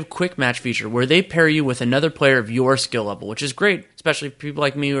innovative quick match feature where they pair you with another player of your skill level, which is great, especially for people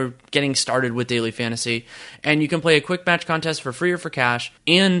like me who are getting started with daily fantasy. And you can play a quick match contest for free or for cash,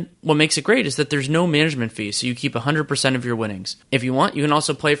 and what makes it great is that there's no management fee, so you keep 100% of your winnings. If you want, you can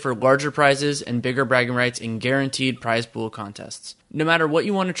also play for larger prizes and bigger bragging rights in guaranteed prize pool contests. No matter what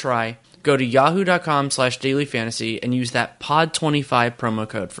you want to try, go to yahoo.com/dailyfantasy and use that POD25 promo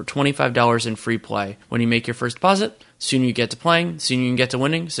code for $25 in free play when you make your first deposit. The sooner you get to playing, the sooner you can get to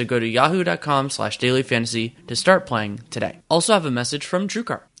winning. So go to yahoo.com/dailyfantasy to start playing today. Also have a message from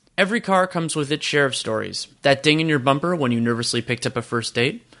TrueCar. Every car comes with its share of stories. That ding in your bumper when you nervously picked up a first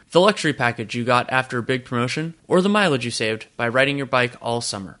date, the luxury package you got after a big promotion, or the mileage you saved by riding your bike all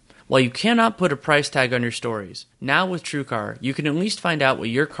summer. While you cannot put a price tag on your stories, now with TrueCar, you can at least find out what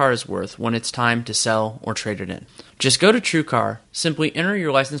your car is worth when it's time to sell or trade it in. Just go to TrueCar, simply enter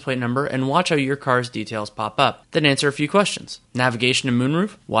your license plate number, and watch how your car's details pop up. Then answer a few questions. Navigation and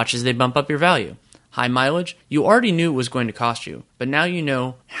moonroof? Watch as they bump up your value. High mileage? You already knew it was going to cost you, but now you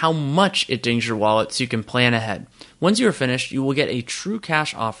know how much it dings your wallet so you can plan ahead. Once you are finished, you will get a true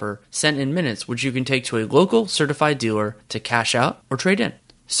cash offer sent in minutes, which you can take to a local certified dealer to cash out or trade in.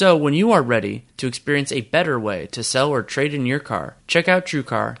 So when you are ready to experience a better way to sell or trade in your car, check out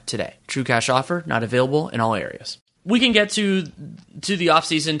TrueCar today. True cash offer not available in all areas. We can get to the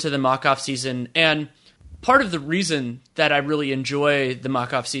offseason, to the mock-off season, and part of the reason that I really enjoy the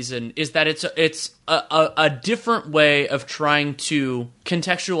mock-off season is that it's a different way of trying to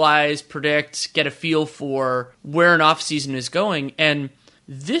contextualize, predict, get a feel for where an offseason is going. And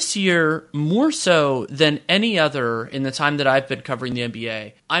this year, more so than any other in the time that I've been covering the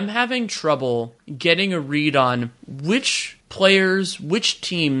NBA, I'm having trouble getting a read on which players, which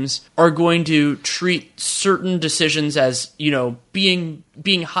teams are going to treat certain decisions as, being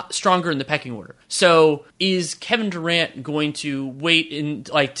stronger in the pecking order. So is Kevin Durant going to wait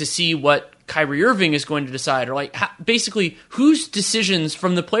to see what Kyrie Irving is going to decide, or basically whose decisions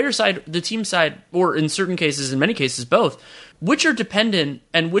from the player side, the team side, or in certain cases, in many cases, both, which are dependent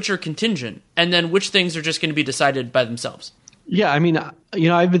and which are contingent, and then which things are just going to be decided by themselves? Yeah, I mean,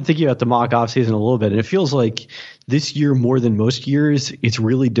 I've been thinking about the mock off season a little bit, and it feels like this year more than most years, it's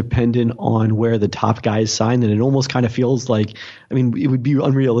really dependent on where the top guys sign, and it almost kind of feels like, it would be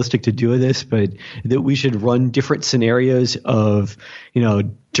unrealistic to do this, but that we should run different scenarios of,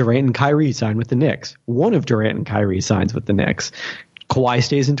 Durant and Kyrie sign with the Knicks. One of Durant and Kyrie signs with the Knicks. Kawhi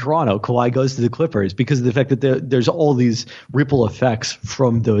stays in Toronto. Kawhi goes to the Clippers, because of the fact that there's all these ripple effects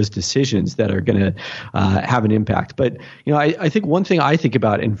from those decisions that are going to have an impact. But, I think one thing I think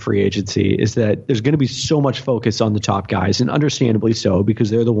about in free agency is that there's going to be so much focus on the top guys, and understandably so, because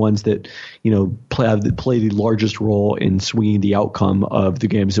they're the ones that, play the largest role in swinging the outcome of the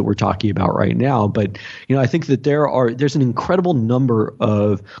games that we're talking about right now. But, I think that there's an incredible number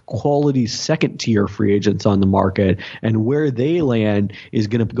of quality second tier free agents on the market, and where they land is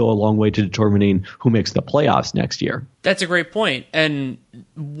going to go a long way to determining who makes the playoffs next year. That's a great point. And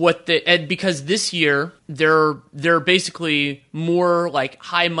because this year they're basically more like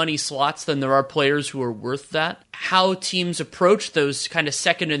high money slots than there are players who are worth that. How teams approach those kind of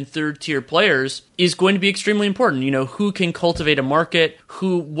second and third tier players is going to be extremely important. Who can cultivate a market,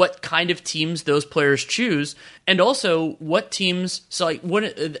 what kind of teams those players choose, and also what teams. So I don't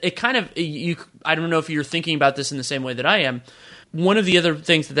know if you're thinking about this in the same way that I am. One of the other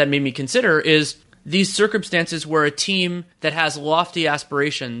things that made me consider is these circumstances where a team that has lofty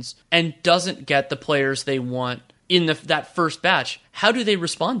aspirations and doesn't get the players they want in that first batch, how do they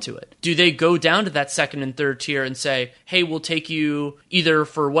respond to it? Do they go down to that second and third tier and say, hey, we'll take you either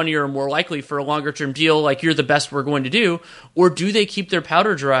for 1 year or more likely for a longer term deal, like you're the best we're going to do, or do they keep their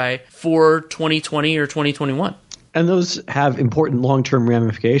powder dry for 2020 or 2021? And those have important long-term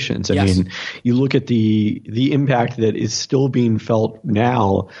ramifications. I Yes. mean, you look at the impact that is still being felt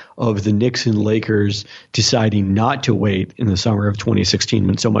now of the Knicks and Lakers deciding not to wait in the summer of 2016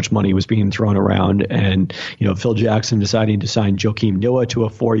 when so much money was being thrown around, and Phil Jackson deciding to sign Joakim Noah to a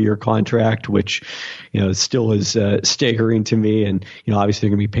 4-year contract, which still is staggering to me. And obviously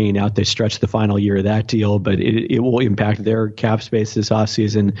they're going to be paying out. They stretch the final year of that deal, but it will impact their cap space this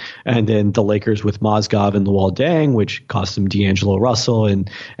offseason. And then the Lakers with Mozgov and Luol Deng, which cost them D'Angelo Russell, and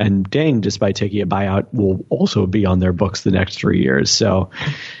Deng, despite taking a buyout, will also be on their books the next 3 years. So,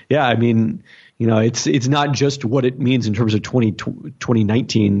 yeah, I mean, it's not just what it means in terms of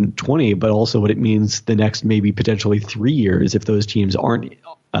 2019-20, but also what it means the next maybe potentially 3 years if those teams aren't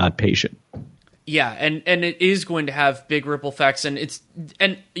patient. Yeah, and it is going to have big ripple effects, and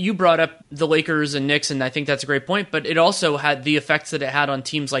you brought up the Lakers and Knicks, and I think that's a great point, but it also had the effects that it had on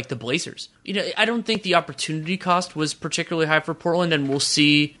teams like the Blazers. I don't think the opportunity cost was particularly high for Portland, and we'll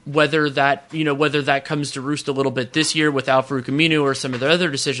see whether that comes to roost a little bit this year with Al-Farouq Aminu or some of their other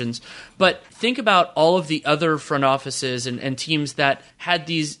decisions. But think about all of the other front offices and teams that had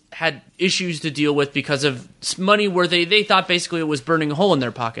issues to deal with because of money where they thought basically it was burning a hole in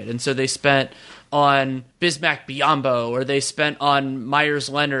their pocket, and so they spent on Bismack Biyombo, or they spent on Myers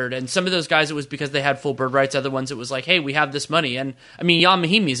Leonard, and some of those guys it was because they had full bird rights. Other ones it was like, hey, we have this money. And I mean, Jan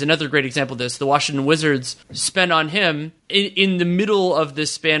Mahimi is another great example of this. The Washington Wizards spent on him in the middle of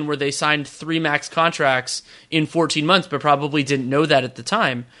this span where they signed 3 max contracts in 14 months, but probably didn't know that at the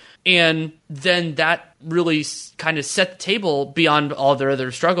time. And then that really kind of set the table beyond all their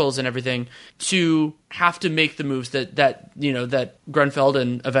other struggles and everything to have to make the moves that Grunfeld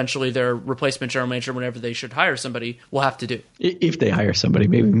and eventually their replacement general manager, whenever they should hire somebody, will have to do. If they hire somebody,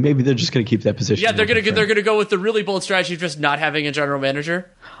 maybe they're just going to keep that position. Yeah, they're going to go with the really bold strategy of just not having a general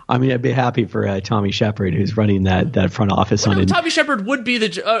manager. I mean, I'd be happy for Tommy Shepard, who's running that front office. Tommy Shepard would be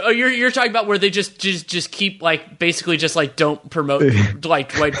the. You're talking about where they just keep basically don't promote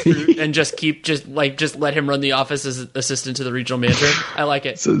Dwight Fruit and just let him run the office as assistant to the regional manager. I like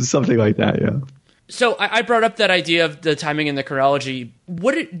it. So something like that, yeah. So I brought up that idea of the timing and the chronology.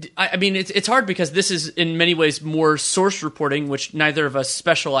 It's hard because this is in many ways more source reporting, which neither of us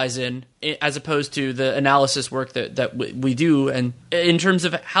specialize in, as opposed to the analysis work that we do, and in terms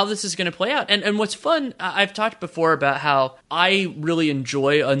of how this is going to play out. And what's fun, I've talked before about how I really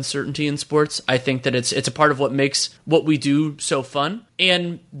enjoy uncertainty in sports. I think that it's a part of what makes what we do so fun.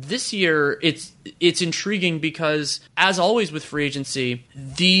 And this year, it's intriguing because, as always with free agency,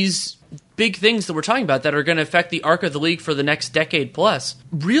 these big things that we're talking about that are going to affect the arc of the league for the next decade plus,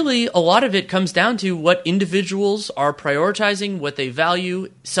 really a lot of it comes down to what individuals are prioritizing, what they value.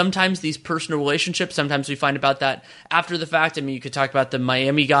 Sometimes these personal relationships, sometimes we find about that after the fact. I mean, you could talk about the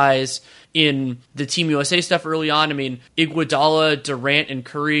Miami guys in the Team USA stuff early on. I mean, Iguodala, Durant, and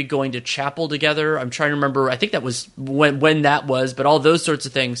Curry going to chapel together. I'm trying to remember. I think that was when that was, but all those sorts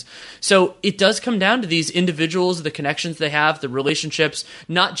of things. So it does come down to these individuals, the connections they have, the relationships,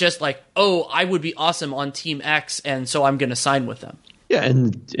 not just like, oh, I would be awesome on Team X, and so I'm going to sign with them. Yeah,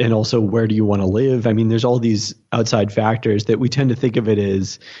 and also where do you want to live? I mean, there's all these outside factors that we tend to think of it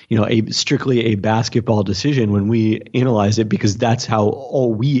as, strictly a basketball decision when we analyze it, because that's how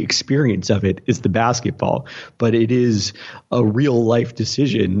all we experience of it is the basketball. But it is a real life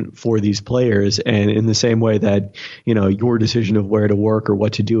decision for these players, and in the same way that your decision of where to work or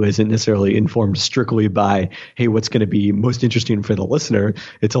what to do isn't necessarily informed strictly by, hey, what's going to be most interesting for the listener.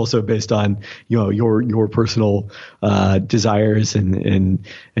 It's also based on your personal desires and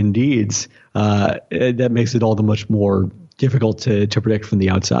needs. That makes it all the much more difficult to predict from the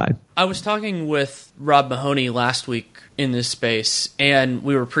outside. I was talking with Rob Mahoney last week in this space, and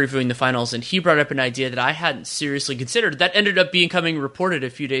we were previewing the finals, and he brought up an idea that I hadn't seriously considered that ended up becoming reported a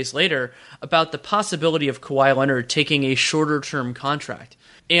few days later about the possibility of Kawhi Leonard taking a shorter-term contract.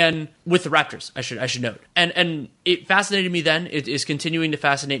 And with the Raptors, I should note. And it fascinated me then. It is continuing to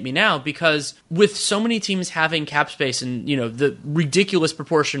fascinate me now, because with so many teams having cap space and, the ridiculous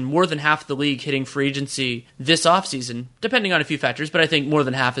proportion, more than half the league hitting free agency this offseason, depending on a few factors, but I think more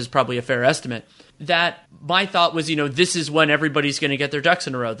than half is probably a fair estimate, that my thought was, this is when everybody's going to get their ducks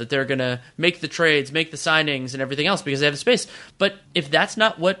in a row, that they're going to make the trades, make the signings and everything else because they have the space. But if that's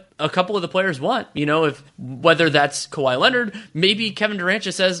not what a couple of the players want, if whether that's Kawhi Leonard, maybe Kevin Durant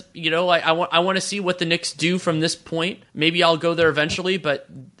just says, I want to see what the Knicks do from this point. Maybe I'll go there eventually, but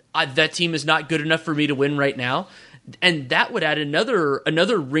that team is not good enough for me to win right now. And that would add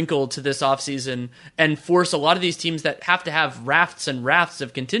another wrinkle to this offseason and force a lot of these teams that have to have rafts and rafts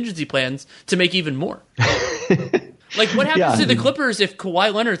of contingency plans to make even more. Like, what happens to the Clippers if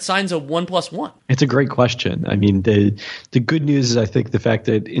Kawhi Leonard signs a 1+1? It's a great question. I mean, the good news is I think the fact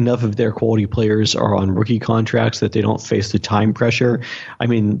that enough of their quality players are on rookie contracts that they don't face the time pressure. I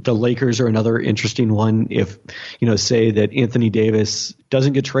mean, the Lakers are another interesting one. If, say that Anthony Davis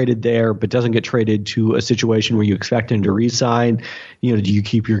doesn't get traded there, but doesn't get traded to a situation where you expect him to re-sign, do you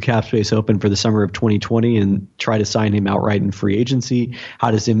keep your cap space open for the summer of 2020 and try to sign him outright in free agency?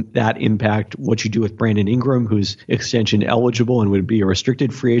 How does that impact what you do with Brandon Ingram, who's extension eligible and would be a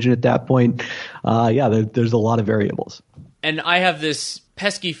restricted free agent at that point? There's a lot of variables. And I have this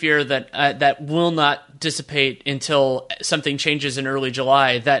pesky fear that will not dissipate until something changes in early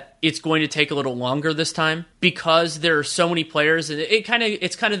July, that it's going to take a little longer this time because there are so many players. And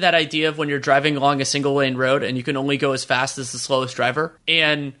it's kind of that idea of when you're driving along a single lane road and you can only go as fast as the slowest driver.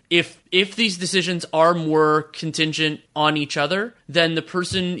 And if these decisions are more contingent on each other, then the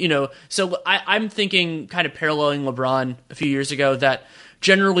person, so I'm thinking kind of paralleling LeBron a few years ago, that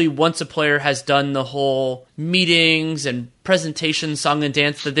generally once a player has done the whole meetings and presentation, song and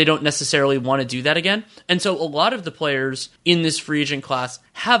dance, that they don't necessarily want to do that again. And so a lot of the players in this free agent class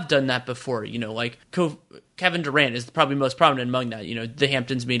have done that before, like Kevin Durant is probably most prominent among that, the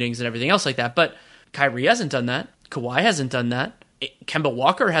Hamptons meetings and everything else like that. But Kyrie hasn't done that. Kawhi hasn't done that. Kemba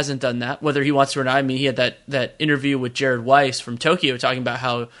Walker hasn't done that, whether he wants to or not. I mean, he had that interview with Jared Weiss from Tokyo talking about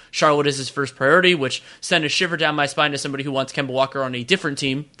how Charlotte is his first priority, which sent a shiver down my spine as somebody who wants Kemba Walker on a different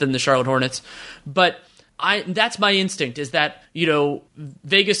team than the Charlotte Hornets. But that's my instinct, is that,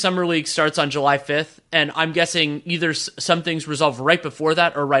 Vegas Summer League starts on July 5th, and I'm guessing either some things resolve right before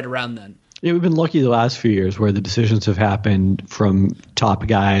that or right around then. Yeah, we've been lucky the last few years where the decisions have happened from top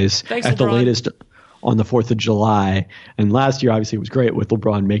guys at the latest on the 4th of July. And last year, obviously, it was great with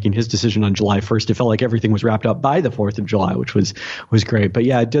LeBron making his decision on July 1st. It felt like everything was wrapped up by the 4th of July, which was great. But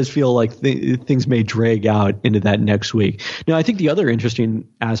yeah, it does feel like things may drag out into that next week. Now, I think the other interesting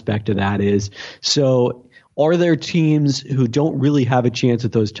aspect of that is, so are there teams who don't really have a chance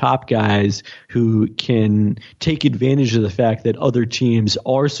at those top guys who can take advantage of the fact that other teams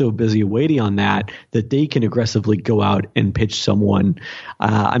are so busy waiting on that they can aggressively go out and pitch someone?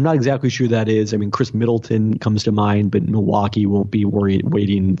 I'm not exactly sure that is. I mean, Chris Middleton comes to mind, but Milwaukee won't be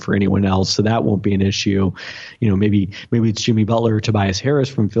waiting for anyone else, so that won't be an issue. Maybe it's Jimmy Butler or Tobias Harris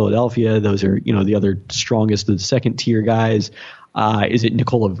from Philadelphia. Those are, the other strongest of the second tier guys. Is it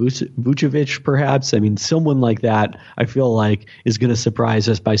Nikola Vucevic, perhaps? I mean, someone like that, I feel like, is going to surprise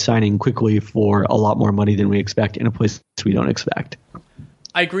us by signing quickly for a lot more money than we expect in a place we don't expect.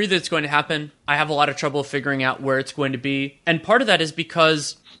 I agree that it's going to happen. I have a lot of trouble figuring out where it's going to be. And part of that is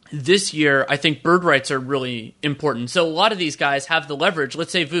because this year, I think bird rights are really important. So a lot of these guys have the leverage.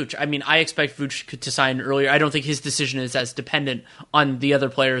 Let's say Vooch. I mean, I expect Vooch to sign earlier. I don't think his decision is as dependent on the other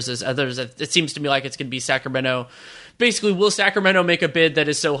players as others. It seems to me like it's going to be Sacramento. Basically, will Sacramento make a bid that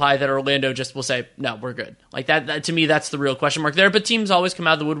is so high that Orlando just will say, no, we're good? Like that to me, that's the real question mark there. But teams always come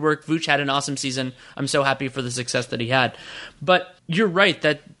out of the woodwork. Vooch had an awesome season. I'm so happy for the success that he had. But you're right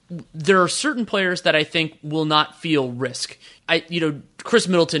that there are certain players that I think will not feel risk. Chris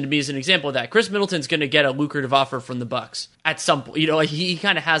Middleton to me is an example of that. Chris Middleton's going to get a lucrative offer from the Bucks at some point. He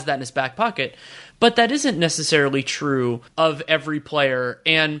kind of has that in his back pocket. But that isn't necessarily true of every player.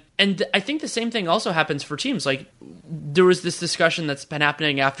 And I think the same thing also happens for teams. Like, there was this discussion that's been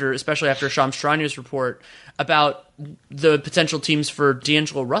happening especially after Shams Charania's report about the potential teams for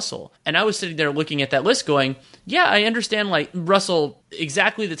D'Angelo Russell. And I was sitting there looking at that list going, yeah, I understand, like, Russell,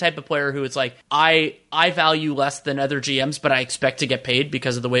 exactly the type of player who it's like, I value less than other GMs, but I expect to get paid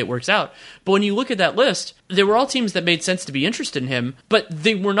because of the way it works out. But when you look at that list, they were all teams that made sense to be interested in him, but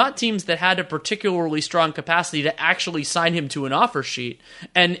they were not teams that had a particularly strong capacity to actually sign him to an offer sheet.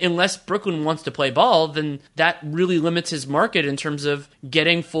 And unless Brooklyn wants to play ball, then that really limits his market in terms of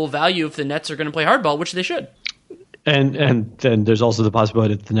getting full value if the Nets are going to play hardball, which they should. And then there's also the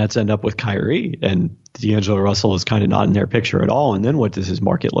possibility that the Nets end up with Kyrie and D'Angelo Russell is kind of not in their picture at all. And then what does his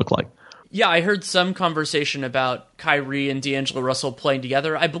market look like? Yeah, I heard some conversation about Kyrie and D'Angelo Russell playing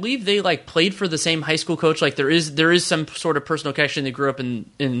together. I believe they played for the same high school coach. Like there is some sort of personal connection. They grew up in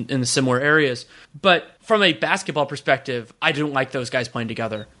the similar areas. But from a basketball perspective, I don't like those guys playing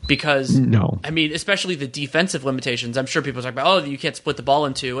together because I mean, especially the defensive limitations. I'm sure people talk about, you can't split the ball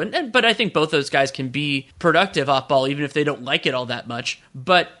in two. But I think both those guys can be productive off ball, even if they don't like it all that much.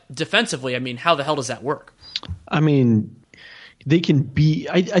 But defensively, I mean, how the hell does that work? I mean, they can be.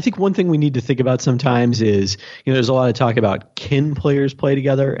 I think one thing we need to think about sometimes is, there's a lot of talk about can players play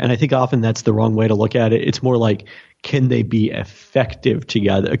together, and I think often that's the wrong way to look at it. It's more like, can they be effective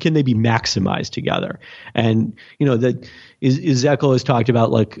together? Can they be maximized together? And, that Zekel has talked about,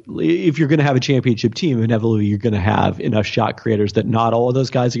 like, if you're going to have a championship team, inevitably you're going to have enough shot creators that not all of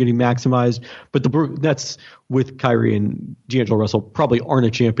those guys are getting maximized. But the Nets with Kyrie and D'Angelo Russell probably aren't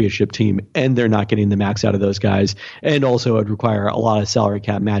a championship team, and they're not getting the max out of those guys. And also it would require a lot of salary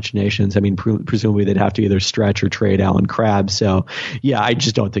cap machinations. I mean, presumably they'd have to either stretch or trade Allen Crabbe. So, yeah, I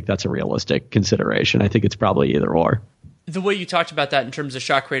just don't think that's a realistic consideration. I think it's probably either or. The way you talked about that in terms of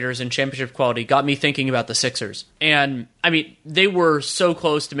shot creators and championship quality got me thinking about the Sixers. And, I mean, they were so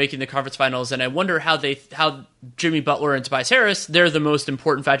close to making the conference finals, and I wonder how Jimmy Butler and Tobias Harris, they're the most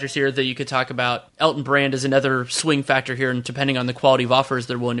important factors here that you could talk about. Elton Brand is another swing factor here, and depending on the quality of offers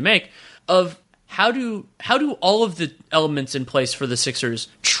they're willing to make, of how do all of the elements in place for the Sixers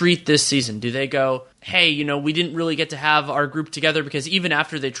treat this season? Do they go, hey, we didn't really get to have our group together because even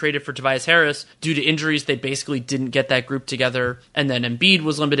after they traded for Tobias Harris, due to injuries, they basically didn't get that group together, and then Embiid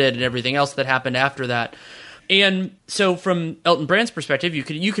was limited and everything else that happened after that. And so from Elton Brand's perspective,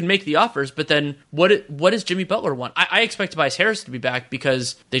 you can make the offers, but then what does Jimmy Butler want? I expect Tobias Harris to be back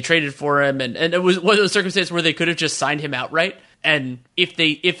because they traded for him, and it was one of those circumstances where they could have just signed him outright. And if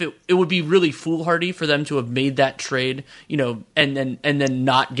it would be really foolhardy for them to have made that trade, and then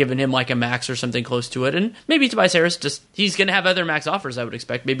not given him like a max or something close to it. And maybe Tobias Harris he's going to have other max offers, I would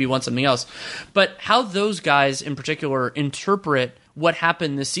expect, maybe want something else. But how those guys in particular interpret what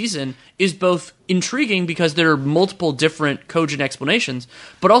happened this season is both intriguing because there are multiple different cogent explanations,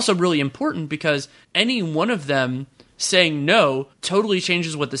 but also really important because any one of them saying no totally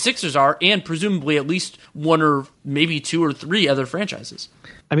changes what the Sixers are, and presumably at least one or maybe two or three other franchises.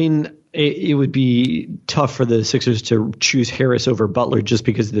 I mean, it would be tough for the Sixers to choose Harris over Butler just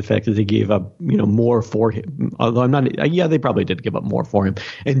because of the fact that they gave up, more for him. Although they probably did give up more for him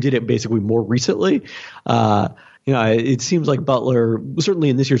and did it basically more recently. It seems like Butler, certainly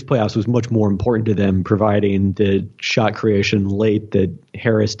in this year's playoffs, was much more important to them, providing the shot creation late that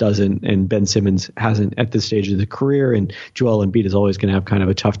Harris doesn't and Ben Simmons hasn't at this stage of the career. And Joel Embiid is always going to have kind of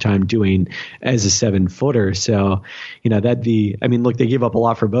a tough time doing as a 7-footer. So, look, they gave up a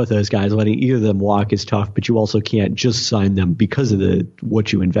lot for both those guys. Letting either of them walk is tough, but you also can't just sign them because of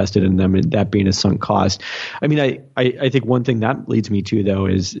what you invested in them, and that being a sunk cost. I mean, I think one thing that leads me to, though,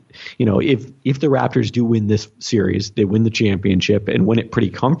 is, if the Raptors do win this series, they win the championship and win it pretty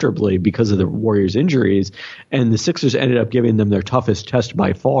comfortably because of the Warriors' injuries, and the Sixers ended up giving them their toughest test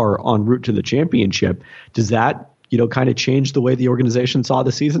by far en route to the championship. Does that kind of change the way the organization saw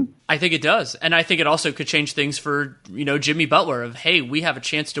the season? I think it does. And I think it also could change things for, Jimmy Butler of, hey, we have a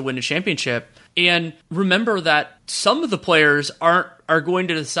chance to win a championship. And remember that some of the players are going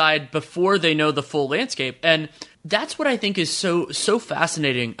to decide before they know the full landscape. And that's what I think is so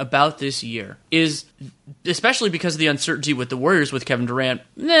fascinating about this year, is especially because of the uncertainty with the Warriors with Kevin Durant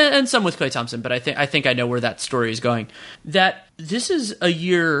and some with Klay Thompson, but I think I know where that story is going. That this is a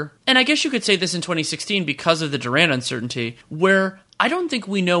year, and I guess you could say this in 2016 because of the Durant uncertainty, where I don't think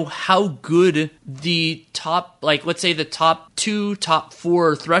we know how good the top, let's say the top 2, top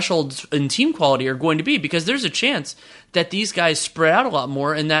 4 thresholds in team quality are going to be, because there's a chance that these guys spread out a lot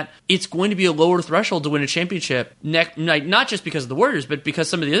more and that it's going to be a lower threshold to win a championship. Not just because of the Warriors, but because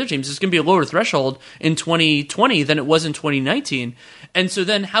some of the other teams, it's going to be a lower threshold in 2020 than it was in 2019. And so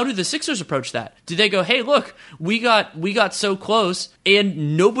then how do the Sixers approach that? Do they go, hey, look, we got so close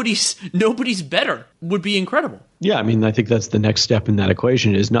and nobody's better? Would be incredible. Yeah, I mean, I think that's the next step in that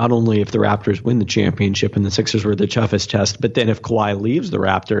equation, is not only if the Raptors win the championship and the Sixers were the toughest test, but then if Kawhi leaves the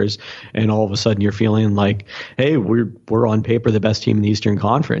Raptors and all of a sudden you're feeling like, hey, we're on paper the best team in the Eastern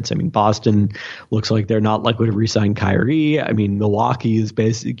Conference. I mean, Boston looks like they're not likely to re-sign Kyrie. I mean, Milwaukee is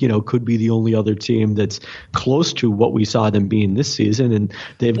could be the only other team that's close to what we saw them being this season, and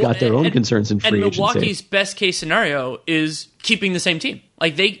they've got their own concerns in free agency. And Milwaukee's best case scenario is keeping the same team.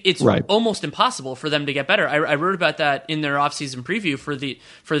 It's right. Almost impossible for them to get better. I wrote about that in their offseason preview for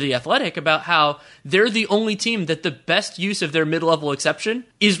the Athletic, about how they're the only team that the best use of their mid-level exception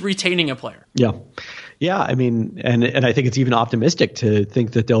is retaining a player. Yeah. Yeah, I mean, and I think it's even optimistic to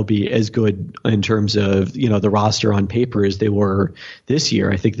think that they'll be as good in terms of, the roster on paper as they were this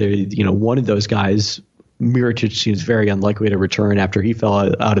year. I think they, one of those guys, Mirotic, seems very unlikely to return after he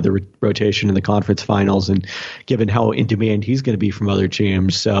fell out of the rotation in the conference finals, and given how in demand he's going to be from other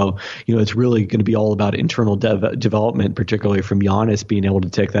teams. So, it's really going to be all about internal development, particularly from Giannis being able to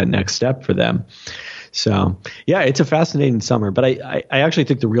take that next step for them. So, yeah, it's a fascinating summer. But I actually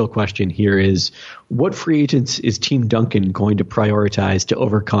think the real question here is, what free agents is Team Duncan going to prioritize to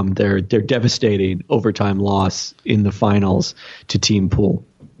overcome their devastating overtime loss in the finals to Team Poole?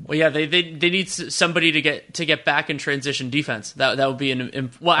 Well, yeah, they need somebody to get back in transition defense. That would be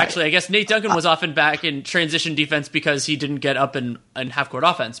well, actually, I guess Nate Duncan was often back in transition defense because he didn't get up in half court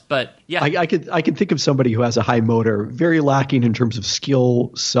offense. But yeah, I could think of somebody who has a high motor, very lacking in terms of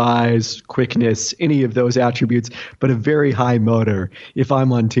skill, size, quickness, any of those attributes, but a very high motor. If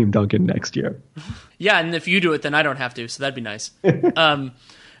I'm on Team Duncan next year, yeah, and if you do it, then I don't have to. So that'd be nice.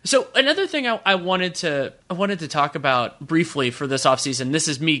 So another thing I wanted to talk about briefly for this offseason, this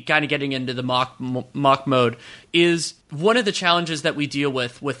is me kind of getting into the mock mode, is one of the challenges that we deal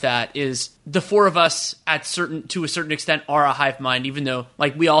with that is the four of us to a certain extent are a hive mind, even though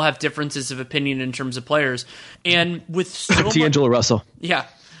like we all have differences of opinion in terms of players. And with so D'Angelo Russell. Yeah.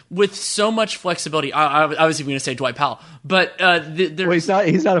 With so much flexibility, I was even going to say Dwight Powell, but he's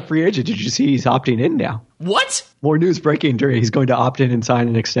not a free agent. Did you see he's opting in now? What? More news breaking during. He's going to opt in and sign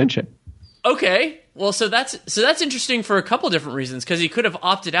an extension. Okay, well, so that's interesting for a couple different reasons because he could have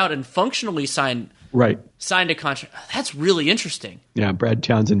opted out and functionally signed a contract. That's really interesting. Yeah, Brad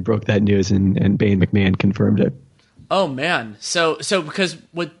Townsend broke that news, and Bane McMahon confirmed it. Oh man, so because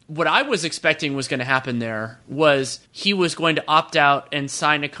what I was expecting was going to happen there was he was going to opt out and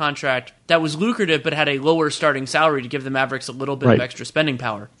sign a contract that was lucrative but had a lower starting salary to give the Mavericks a little bit of extra spending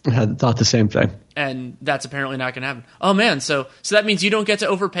power. I thought the same thing, and that's apparently not going to happen. Oh man, so that means you don't get to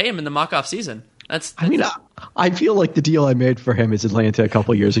overpay him in the mock-off season. I feel like the deal I made for him as Atlanta a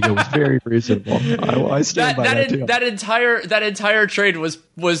couple years ago was very reasonable. I stand by that deal. That entire trade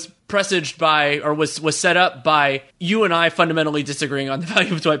was presaged by, or was set up by you and I fundamentally disagreeing on the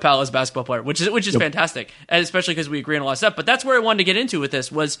value of Dwight Powell as a basketball player, which is fantastic, and especially because we agree on a lot of stuff. But that's where I wanted to get into with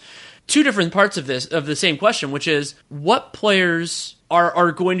this was two different parts of the same question, which is what players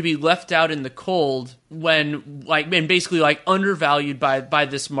are going to be left out in the cold when and basically undervalued by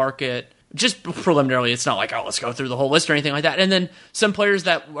this market. Just preliminarily, it's not like, oh, let's go through the whole list or anything like that. And then some players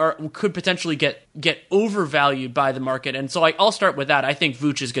that could potentially get overvalued by the market. And so I'll start with that. I think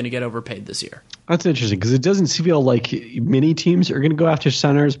Vooch is going to get overpaid this year. That's interesting because it doesn't feel like many teams are going to go after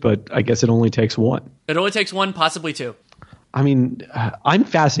centers, but I guess it only takes one. It only takes one, possibly two. I mean, I'm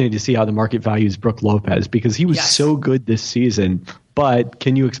fascinated to see how the market values Brook Lopez because he was so good this season. But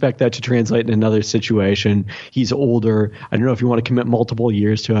can you expect that to translate in another situation? He's older. I don't know if you want to commit multiple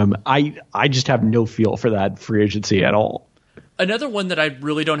years to him. I just have no feel for that free agency at all. Another one that I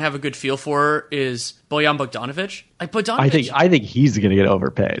really don't have a good feel for is Bojan Bogdanovic. I think he's going to get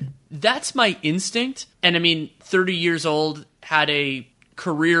overpaid. That's my instinct. And I mean, 30 years old, had a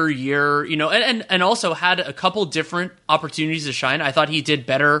career year, and also had a couple different opportunities to shine. I thought he did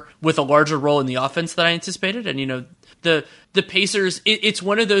better with a larger role in the offense than I anticipated. And, the Pacers, it's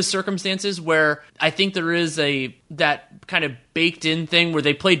one of those circumstances where I think there is that kind of baked in thing where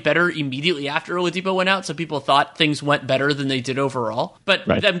they played better immediately after Oladipo went out, so people thought things went better than they did overall. But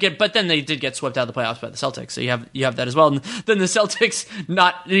then they did get swept out of the playoffs by the Celtics, so you have that as well. And then the Celtics,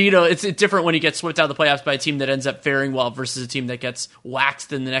 it's different when you get swept out of the playoffs by a team that ends up faring well versus a team that gets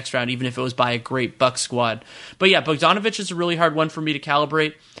waxed in the next round, even if it was by a great Bucks squad. But yeah, Bogdanovic is a really hard one for me to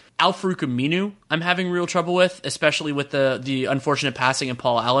calibrate. Al-Farouq Aminu, I'm having real trouble with, especially with the unfortunate passing of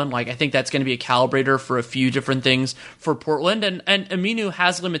Paul Allen. I think that's going to be a calibrator for a few different things for Portland. And Aminu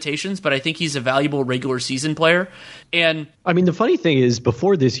has limitations, but I think he's a valuable regular season player. And I mean, the funny thing is,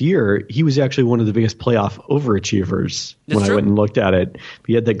 before this year, he was actually one of the biggest playoff overachievers when I went and looked at it.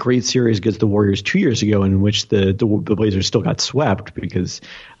 He had that great series against the Warriors 2 years ago in which the Blazers still got swept because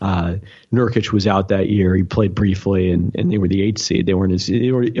Nurkic was out that year. He played briefly, and they were the 8th seed. They weren't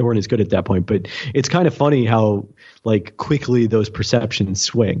as good at that point. But it's kind of funny how quickly those perceptions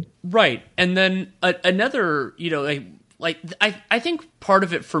swing. Right. And then another, I think part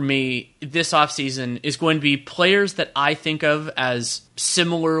of it for me this offseason is going to be players that I think of as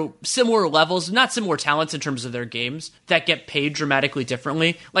similar levels, not similar talents in terms of their games, that get paid dramatically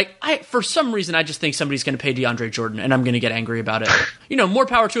differently. For some reason, I just think somebody's going to pay DeAndre Jordan, and I'm going to get angry about it. More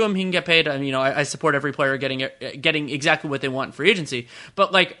power to him. He can get paid. I support every player getting exactly what they want in free agency.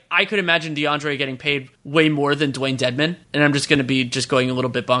 But I could imagine DeAndre getting paid way more than Dwayne Dedmon, and I'm just going to be going a little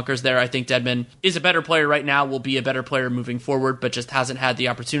bit bonkers there. I think Dedmon is a better player right now, will be a better player moving forward, but just hasn't had the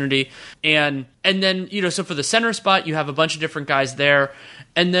opportunity. And then, so for the center spot, you have a bunch of different guys there.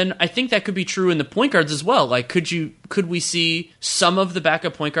 And then I think that could be true in the point guards as well. Could we see some of the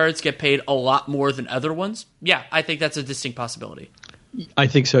backup point guards get paid a lot more than other ones? Yeah, I think that's a distinct possibility. I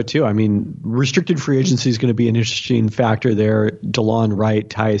think so too. I mean, restricted free agency is going to be an interesting factor there. DeLon Wright,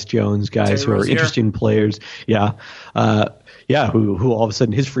 Tyus Jones, guys who are interesting players. Yeah. Who all of a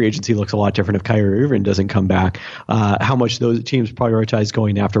sudden his free agency looks a lot different if Kyrie Irving doesn't come back. How much those teams prioritize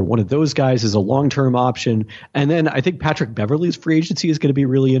going after one of those guys is a long-term option. And then I think Patrick Beverley's free agency is going to be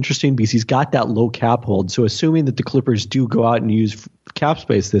really interesting because he's got that low cap hold. So assuming that the Clippers do go out and use cap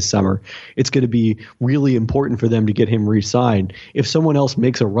space this summer, it's going to be really important for them to get him re-signed. If someone else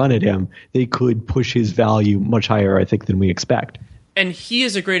makes a run at him, they could push his value much higher, I think, than we expect. And he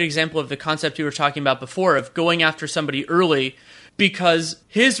is a great example of the concept you were talking about before of going after somebody early because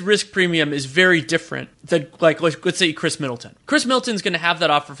his risk premium is very different than, like, let's say Chris Middleton. Chris Middleton's going to have that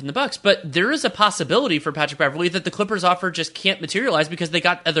offer from the Bucks, but there is a possibility for Patrick Beverley that the Clippers offer just can't materialize because they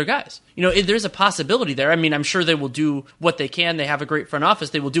got other guys. There's a possibility there. I mean, I'm sure they will do what they can. They have a great front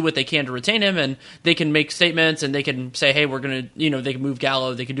office. They will do what they can to retain him, and they can make statements, and they can say, hey, we're going to, they can move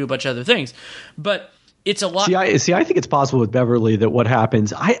Gallo. They can do a bunch of other things. But it's a lot. See, I think it's possible with Beverley that what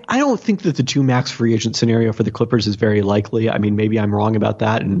happens, I don't think that the two max free agent scenario for the Clippers is very likely. I mean, maybe I'm wrong about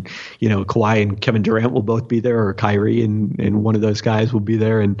that. And, Kawhi and Kevin Durant will both be there, or Kyrie and one of those guys will be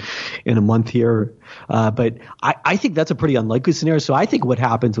there in a month here. But I think that's a pretty unlikely scenario. So I think what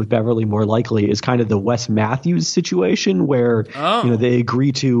happens with Beverley more likely is kind of the Wes Matthews situation where, they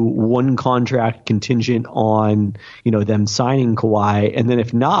agree to one contract contingent on, them signing Kawhi. And then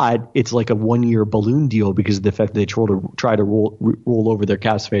if not, it's like a 1-year balloon deal because of the fact that they try to roll over their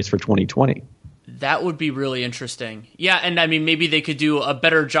cap space for 2020. That would be really interesting. Yeah, and I mean, maybe they could do a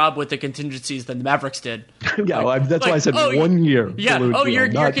better job with the contingencies than the Mavericks did. Yeah, that's why I said 1 year. Yeah, your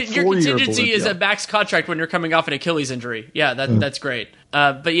contingency is deal. A max contract when you're coming off an Achilles injury. Yeah, that's great.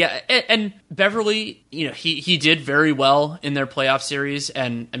 But yeah, and Beverley, he did very well in their playoff series,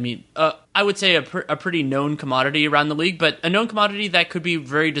 and I mean, I would say a pretty known commodity around the league, but a known commodity that could be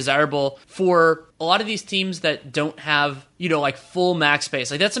very desirable for a lot of these teams that don't have, like full max space.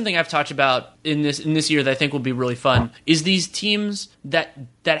 Like that's something I've talked about in this year that I think will be really fun, is these teams that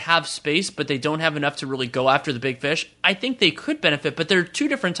have space, but they don't have enough to really go after the big fish. I think they could benefit, but there are two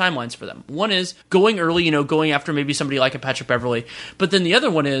different timelines for them. One is going early, going after maybe somebody like a Patrick Beverley, but then the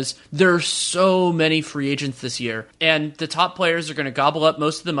other one is there are so many free agents this year, and the top players are going to gobble up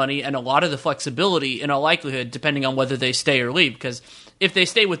most of the money and a lot of the flexibility in all likelihood, depending on whether they stay or leave, because if they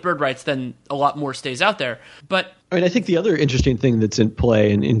stay with bird rights, then a lot more stays out there. But I think the other interesting thing that's in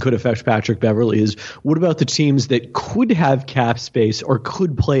play and could affect Patrick Beverley is what about the teams that could have cap space or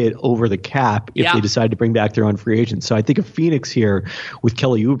could play it over the cap if they decide to bring back their own free agents. So I think of Phoenix here with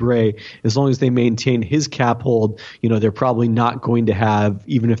Kelly Oubre, as long as they maintain his cap hold, they're probably not going to have,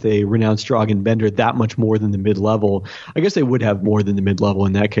 even if they renounce Dragan Bender, that much more than the mid-level. I guess they would have more than the mid-level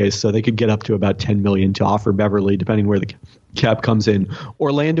in that case, so they could get up to about $10 million to offer Beverley, depending where the cap comes in.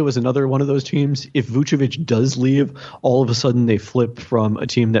 Orlando is another one of those teams. If Vucevic does leave, all of a sudden they flip from a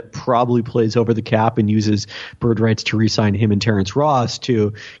team that probably plays over the cap and uses bird rights to re-sign him and Terrence Ross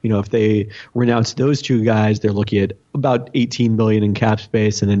to, if they renounce those two guys, they're looking at about $18 million in cap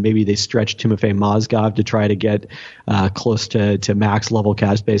space, and then maybe they stretch Timofey Mozgov to try to get close to max level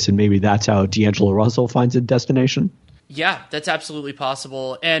cap space, and maybe that's how D'Angelo Russell finds a destination. Yeah, that's absolutely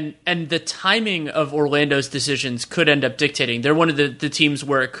possible. And the timing of Orlando's decisions could end up dictating. They're one of the teams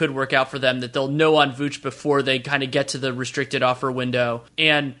where it could work out for them that they'll know on Vooch before they kind of get to the restricted offer window.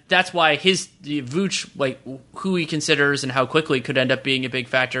 And that's why the Vooch, like who he considers and how quickly could end up being a big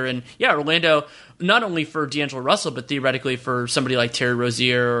factor. And yeah, Orlando, not only for D'Angelo Russell, but theoretically for somebody like Terry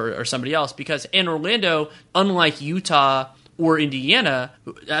Rozier or somebody else. Because in Orlando, unlike Utah or Indiana,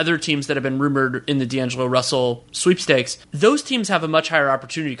 other teams that have been rumored in the D'Angelo Russell sweepstakes, those teams have a much higher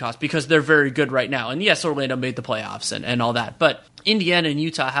opportunity cost because they're very good right now. And yes, Orlando made the playoffs and all that, but Indiana and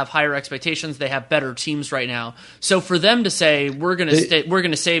Utah have higher expectations. They have better teams right now. So for them to say, we're going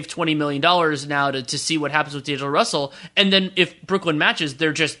to save $20 million now to see what happens with D'Angelo Russell, and then if Brooklyn matches,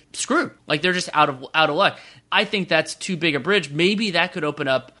 they're just screwed. Like they're just out of luck. I think that's too big a bridge. Maybe that could open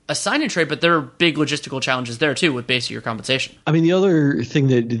up a sign and trade, but there are big logistical challenges there too with base year compensation. I mean, the other thing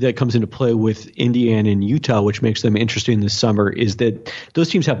that comes into play with Indiana and Utah, which makes them interesting this summer, is that those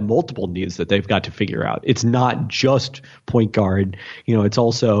teams have multiple needs that they've got to figure out. It's not just point guard. It's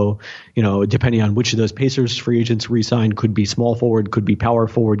also, depending on which of those Pacers free agents re-sign, could be small forward, could be power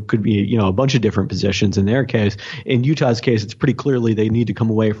forward, could be, a bunch of different positions in their case. In Utah's case, it's pretty clearly they need to come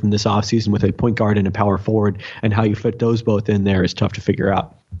away from this offseason with a point guard and a power forward, and how you fit those both in there is tough to figure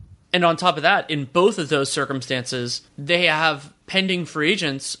out. And on top of that, in both of those circumstances, they have pending free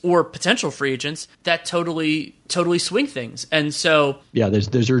agents or potential free agents that totally swing things. And so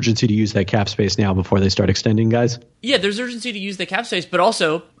there's urgency to use that cap space now before they start extending guys. Yeah, there's urgency to use the cap space, but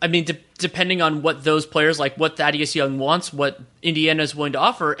also, I mean, depending on what those players, like what Thaddeus Young wants, what Indiana is willing to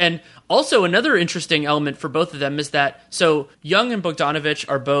offer. And also another interesting element for both of them is that, so Young and Bogdanovich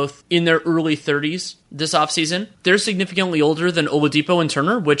are both in their early 30s this offseason. They're significantly older than Oladipo and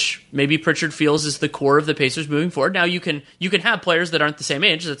Turner, which maybe Pritchard feels is the core of the Pacers moving forward. Now, you can have players that aren't the same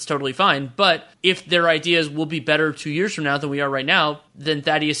age. That's totally fine. But if their ideas will be better 2 years from now than we are right now, then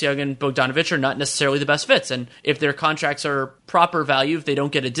Thaddeus Young and Bogdanovich are not necessarily the best fits. And if their contracts are proper value, if they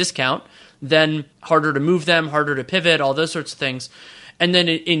don't get a discount, then harder to move them, harder to pivot, all those sorts of things. And then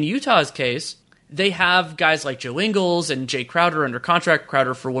in Utah's case, they have guys like Joe Ingles and Jay Crowder under contract.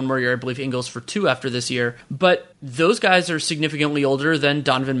 Crowder for 1 more year, I believe Ingles for 2 after this year. But those guys are significantly older than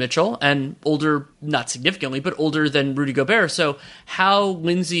Donovan Mitchell and older, not significantly, but older than Rudy Gobert. So how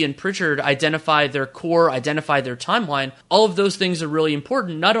Lindsay and Pritchard identify their core, identify their timeline, all of those things are really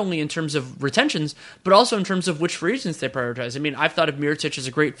important, not only in terms of retentions, but also in terms of which free agents they prioritize. I mean, I've thought of Mirotic as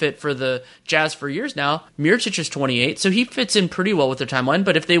a great fit for the Jazz for years now. Mirotic is 28, so he fits in pretty well with their timeline.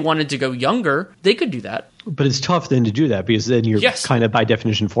 But if they wanted to go younger, they could do that. But it's tough then to do that because then you're kind of by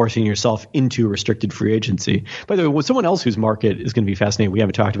definition forcing yourself into restricted free agency. By the way, with someone else whose market is going to be fascinating, we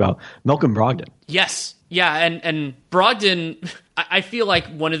haven't talked about Malcolm Brogdon. Yes. Yeah, and Brogdon, I feel like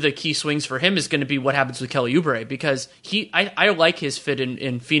one of the key swings for him is going to be what happens with Kelly Oubre, because I like his fit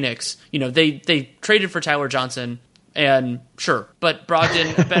in Phoenix. You know, they traded for Tyler Johnson, and sure, but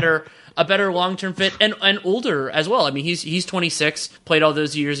Brogdon a better long-term fit and older as well. I mean, he's 26, played all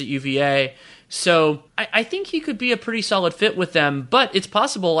those years at UVA. So I think he could be a pretty solid fit with them, but it's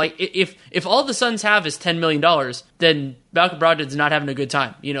possible, like, if all the Suns have is $10 million, then Malcolm Brogdon's not having a good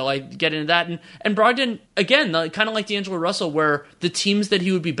time, you know, like, get into that. And Brogdon, again, kind of like D'Angelo Russell, where the teams that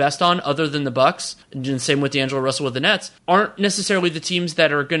he would be best on, other than the Bucks, and the same with D'Angelo Russell with the Nets, aren't necessarily the teams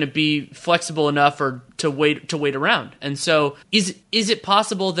that are going to be flexible enough or to wait around. And so is it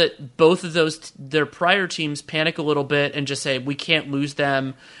possible that both of their prior teams panic a little bit and just say, we can't lose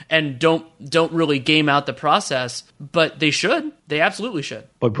them, and don't really game out the process? But they should. They absolutely should.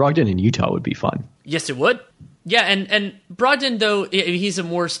 But Brogdon in Utah would be fun. Yes, it would. Yeah, and Brogdon, though, he's a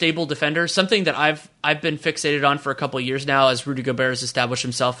more stable defender, something that I've been fixated on for a couple of years now, as Rudy Gobert has established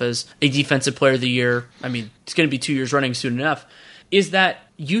himself as a defensive player of the year. I mean, it's going to be 2 years running soon enough. Is that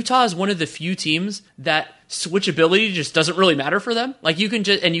Utah is one of the few teams that switchability just doesn't really matter for them. Like, you can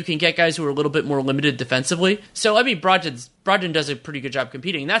get guys who are a little bit more limited defensively. So, I mean, Brogdon does a pretty good job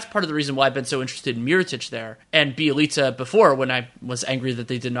competing. And that's part of the reason why I've been so interested in Mirotic there and Bjelica before, when I was angry that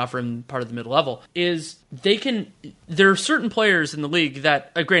they didn't offer him part of the mid-level, is there are certain players in the league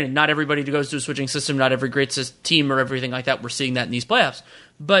that, granted, not everybody goes to a switching system, not every great team or everything like that. We're seeing that in these playoffs.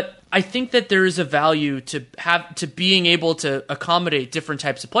 But I think that there is a value to being able to accommodate different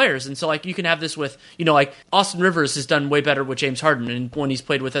types of players. And so, like, you can have this with, you know, like Austin Rivers has done way better with James Harden and when he's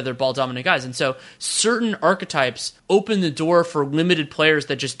played with other ball dominant guys. And so certain archetypes open the door for limited players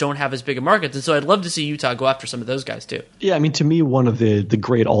that just don't have as big a market. And so I'd love to see Utah go after some of those guys too. Yeah, I mean, to me, one of the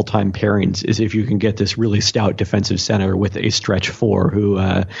great all-time pairings is if you can get this really stout defensive center with a stretch four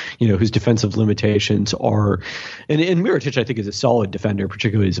whose defensive limitations are, and Mirotic, I think, is a solid defender,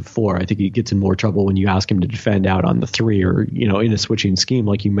 particularly as a four. I think he gets in more trouble when you ask him to defend out on the three or, you know, in a switching scheme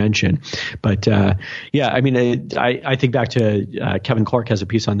like you mentioned. But yeah, I mean, I think back to Kevin Clark has a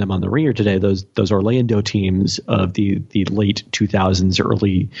piece on them on the Ringer today. Those Orlando teams of the late 2000s,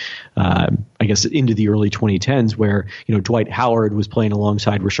 early I guess into the early 2010s, where, you know, Dwight Howard was playing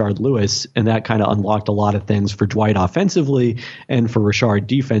alongside Rashard Lewis, and that kind of unlocked a lot of things for Dwight offensively and for Rashard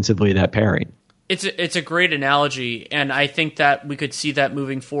defensively, that pairing. It's a great analogy, and I think that we could see that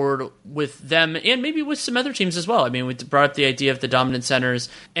moving forward with them and maybe with some other teams as well. I mean, we brought up the idea of the dominant centers.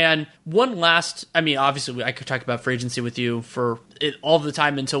 And one last, I mean, obviously I could talk about free agency with you for it all the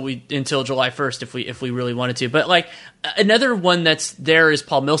time until July 1st if we really wanted to. But like another one that's there is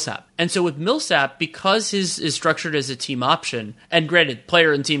Paul Millsap. And so with Millsap, because his is structured as a team option, and granted,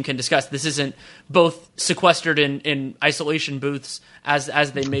 player and team can discuss, this isn't both sequestered in isolation booths as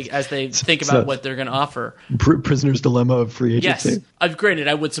they think about what they're going to offer. Prisoner's dilemma of free agency. Yes, granted,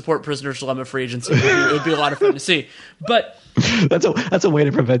 I would support prisoner's dilemma of free agency. It would be a lot of fun to see. But that's a way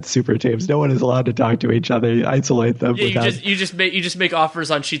to prevent super teams. No one is allowed to talk to each other. You isolate them. Yeah, you just make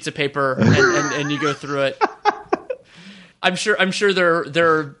offers on sheets of paper and you go through it. I'm sure there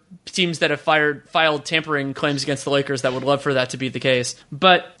are teams that have filed tampering claims against the Lakers that would love for that to be the case.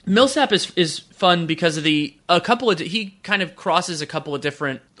 But Millsap is fun because of he kind of crosses a couple of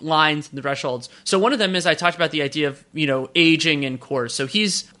different lines and thresholds. So one of them is I talked about the idea of, aging in cores. So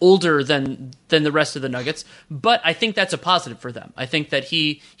he's older than the rest of the Nuggets, but I think that's a positive for them. I think that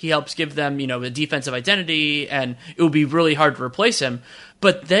he helps give them, a defensive identity, and it would be really hard to replace him.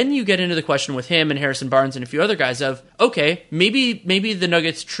 But then you get into the question with him and Harrison Barnes and a few other guys of, okay, maybe the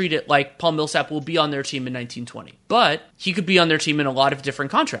Nuggets treat it like Paul Millsap will be on their team in 1920. But he could be on their team in a lot of different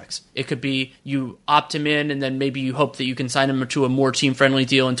contracts. It could be you opt him in and then maybe you hope that you can sign him to a more team-friendly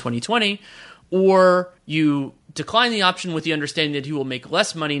deal in 2020, or you decline the option with the understanding that he will make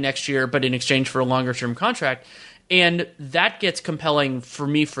less money next year, but in exchange for a longer-term contract. And that gets compelling for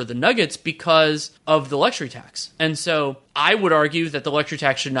me for the Nuggets because of the luxury tax. And so I would argue that the luxury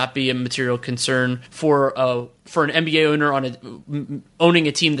tax should not be a material concern for an NBA owner owning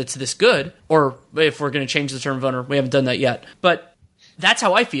a team that's this good, or if we're going to change the term of owner, we haven't done that yet. But that's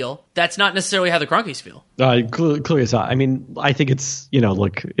how I feel. That's not necessarily how the Kroenkes feel. Clearly it's not. I mean, I think it's,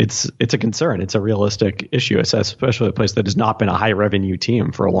 it's a concern. It's a realistic issue, especially a place that has not been a high revenue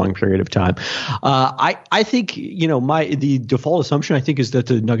team for a long period of time. I think, the default assumption, I think, is that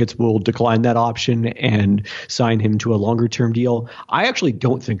the Nuggets will decline that option and sign him to a longer term deal. I actually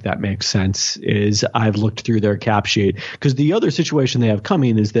don't think that makes sense, I've looked through their cap sheet, because the other situation they have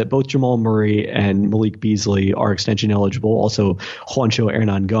coming is that both Jamal Murray and Malik Beasley are extension eligible. Also, Juancho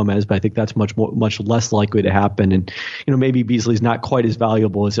Hernan Gomez, but I think that's much less likely to happen. And, maybe Beasley's not quite as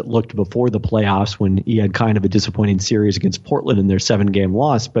valuable as it looked before the playoffs when he had kind of a disappointing series against Portland in their 7-game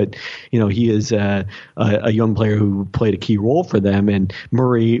loss. But, he is a young player who played a key role for them. And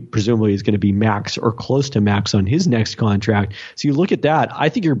Murray presumably is going to be max or close to max on his next contract. So you look at that, I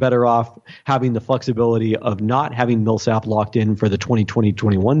think you're better off having the flexibility of not having Millsap locked in for the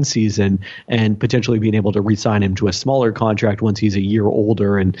 2020-21 season and potentially being able to re-sign him to a smaller contract once he's a year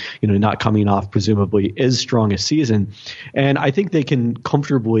older and, not coming off presumably as strong a season. And I think they can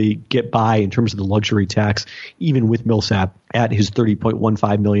comfortably get by in terms of the luxury tax, even with Millsap at his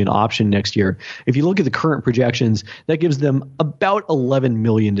 $30.15 million option next year. If you look at the current projections, that gives them about $11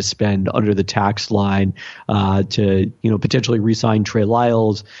 million to spend under the tax line to, potentially re-sign Trey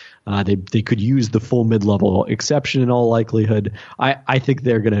Lyles. They could use the full mid-level exception in all likelihood. I think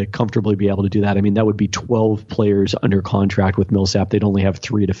they're going to comfortably be able to do that. I mean, that would be 12 players under contract with Millsap. They'd only have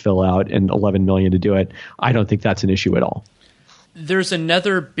 3 to fill out and $11 million to do it. I don't think that's an issue at all. There's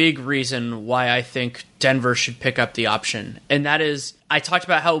another big reason why I think Denver should pick up the option, and that is I talked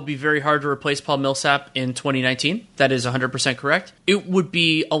about how it would be very hard to replace Paul Millsap in 2019. That is 100% correct. It would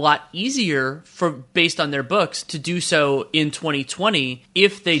be a lot easier based on their books to do so in 2020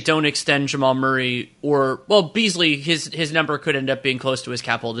 if they don't extend Jamal Murray Beasley, his number could end up being close to his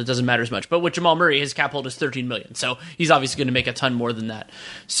cap hold. It doesn't matter as much. But with Jamal Murray, his cap hold is $13 million, so he's obviously going to make a ton more than that.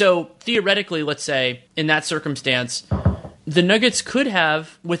 So theoretically, let's say in that circumstance, the Nuggets could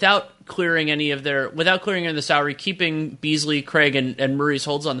have, without clearing the salary, keeping Beasley, Craig, and Murray's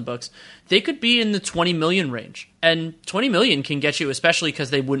holds on the books, they could be in the $20 million range. And $20 million can get you, especially because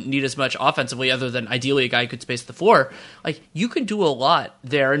they wouldn't need as much offensively, other than ideally a guy who could space the floor. Like, you could do a lot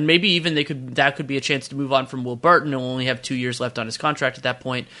there, and maybe even that could be a chance to move on from Will Barton, who will only have 2 years left on his contract at that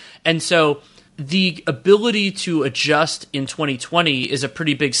point. And so the ability to adjust in 2020 is a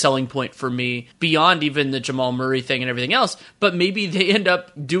pretty big selling point for me, beyond even the Jamal Murray thing and everything else. But maybe they end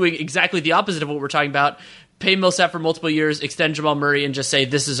up doing exactly the opposite of what we're talking about. Pay Millsap for multiple years, extend Jamal Murray, and just say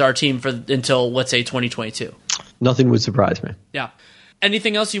this is our team until, let's say, 2022. Nothing would surprise me. Yeah.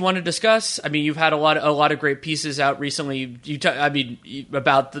 Anything else you want to discuss? I mean, you've had a lot of great pieces out recently.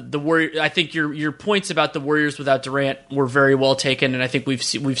 About the Warriors. I think your points about the Warriors without Durant were very well taken, and I think we've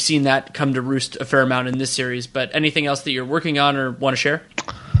seen that come to roost a fair amount in this series. But anything else that you're working on or want to share?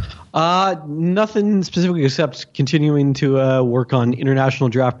 Nothing specifically except continuing to work on international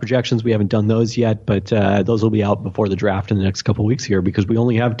draft projections. We haven't done those yet, but those will be out before the draft in the next couple of weeks here, because we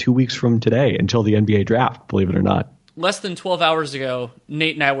only have 2 weeks from today until the NBA draft, believe it or not. Less than 12 hours ago,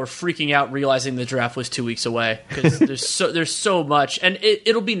 Nate and I were freaking out realizing the draft was 2 weeks away, because there's so much. And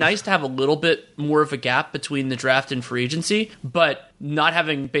it'll be nice to have a little bit more of a gap between the draft and free agency, but not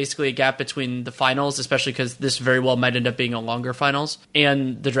having basically a gap between the finals, especially because this very well might end up being a longer finals,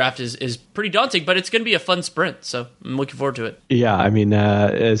 and the draft is pretty daunting, but it's going to be a fun sprint, so I'm looking forward to it. Yeah, I mean,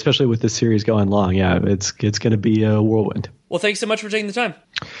 especially with this series going long, yeah, it's going to be a whirlwind. Well, thanks so much for taking the time.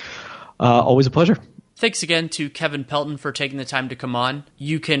 Always a pleasure. Thanks again to Kevin Pelton for taking the time to come on.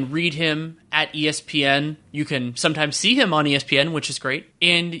 You can read him at ESPN. You can sometimes see him on ESPN, which is great.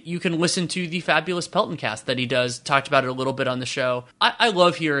 And you can listen to the fabulous Pelton cast that he does. Talked about it a little bit on the show. I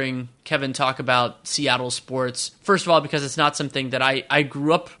love hearing Kevin talk about Seattle sports. First of all, because it's not something that I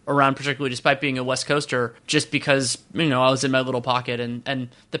grew up around, particularly despite being a West Coaster, just because, I was in my little pocket, and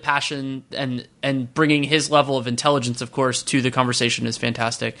the passion and bringing his level of intelligence, of course, to the conversation is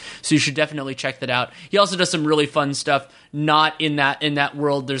fantastic. So you should definitely check that out. He also does some really fun stuff. Not in that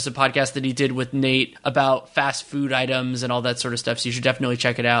world. There's a podcast that he did with Nate about fast food items and all that sort of stuff. So you should definitely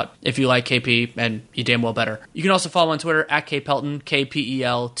check it out if you like KP, and you damn well better. You can also follow on Twitter at KPelton,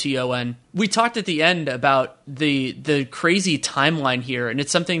 KPELTON. We talked at the end about the crazy timeline here, and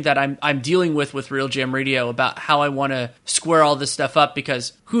it's something that I'm dealing with Real Jam Radio about how I want to square all this stuff up,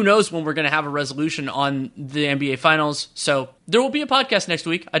 because who knows when we're going to have a resolution on the NBA Finals. So there will be a podcast next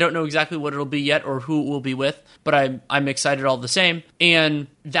week. I don't know exactly what it'll be yet or who it will be with, but I'm excited all the same. And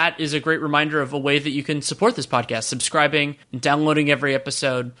that is a great reminder of a way that you can support this podcast, subscribing and downloading every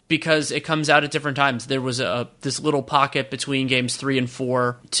episode, because it comes out at different times. There was this little pocket between games 3 and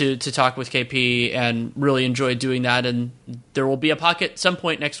 4 to talk with KP, and really enjoyed doing that. And there will be a pocket some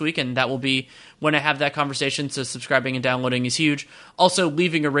point next week, and that will be when I have that conversation. So subscribing and downloading is huge. Also,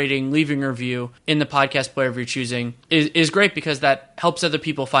 leaving a rating, leaving a review in the podcast player of your choosing is great, because that helps other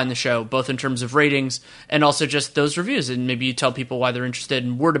people find the show, both in terms of ratings and also just those reviews. And maybe you tell people why they're interested,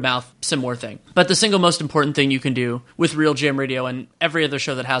 and word of mouth, similar thing. But the single most important thing you can do with Real Jam Radio and every other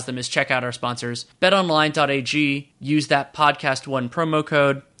show that has them is check out our sponsors. BetOnline.ag, use that podcast1 promo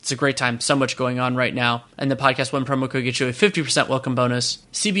code. It's a great time. So much going on right now. And the Podcast One promo code gets you a 50% welcome bonus.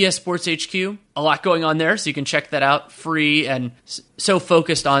 CBS Sports HQ, a lot going on there, so you can check that out. Free and so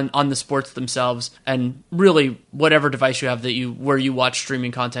focused on the sports themselves. And really, whatever device you have where you watch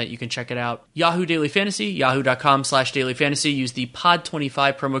streaming content, you can check it out. Yahoo Daily Fantasy, yahoo.com/dailyfantasy. Use the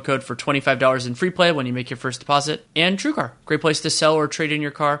POD25 promo code for $25 in free play when you make your first deposit. And TrueCar, great place to sell or trade in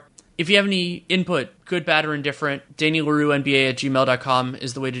your car. If you have any input, good, bad, or indifferent, DannyLaRueNBA@gmail.com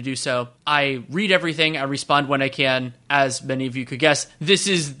is the way to do so. I read everything. I respond when I can. As many of you could guess, this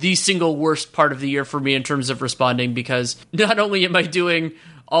is the single worst part of the year for me in terms of responding, because not only am I doing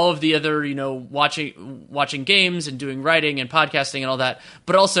all of the other, watching games and doing writing and podcasting and all that,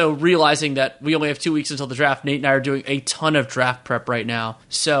 but also realizing that we only have 2 weeks until the draft. Nate and I are doing a ton of draft prep right now.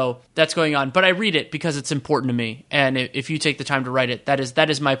 So that's going on. But I read it because it's important to me. And if you take the time to write it, that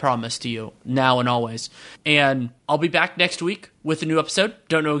is my promise to you now and always. And I'll be back next week with a new episode.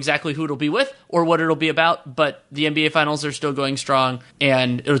 Don't know exactly who it'll be with or what it'll be about, but the NBA Finals are still going strong,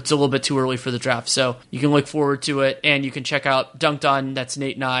 and it's a little bit too early for the draft. So you can look forward to it, and you can check out Dunked On. That's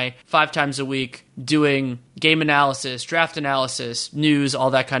Nate and I, 5 times a week, doing game analysis, draft analysis, news,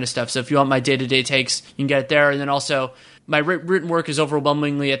 all that kind of stuff. So if you want my day-to-day takes, you can get it there. And then also, my written work is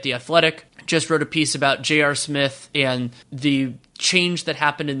overwhelmingly at The Athletic. Just wrote a piece about J.R. Smith and the change that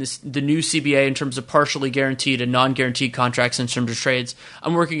happened in the new CBA in terms of partially guaranteed and non-guaranteed contracts in terms of trades.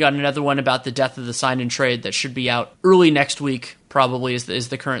 I'm working on another one about the death of the sign and trade that should be out early next week, probably is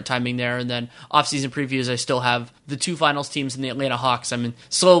the current timing there. And then off-season previews, I still have the 2 finals teams in the Atlanta Hawks. I'm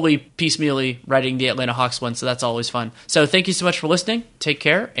slowly, piecemeally writing the Atlanta Hawks one, so that's always fun. So thank you so much for listening. Take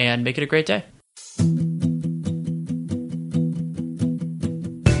care, and make it a great day.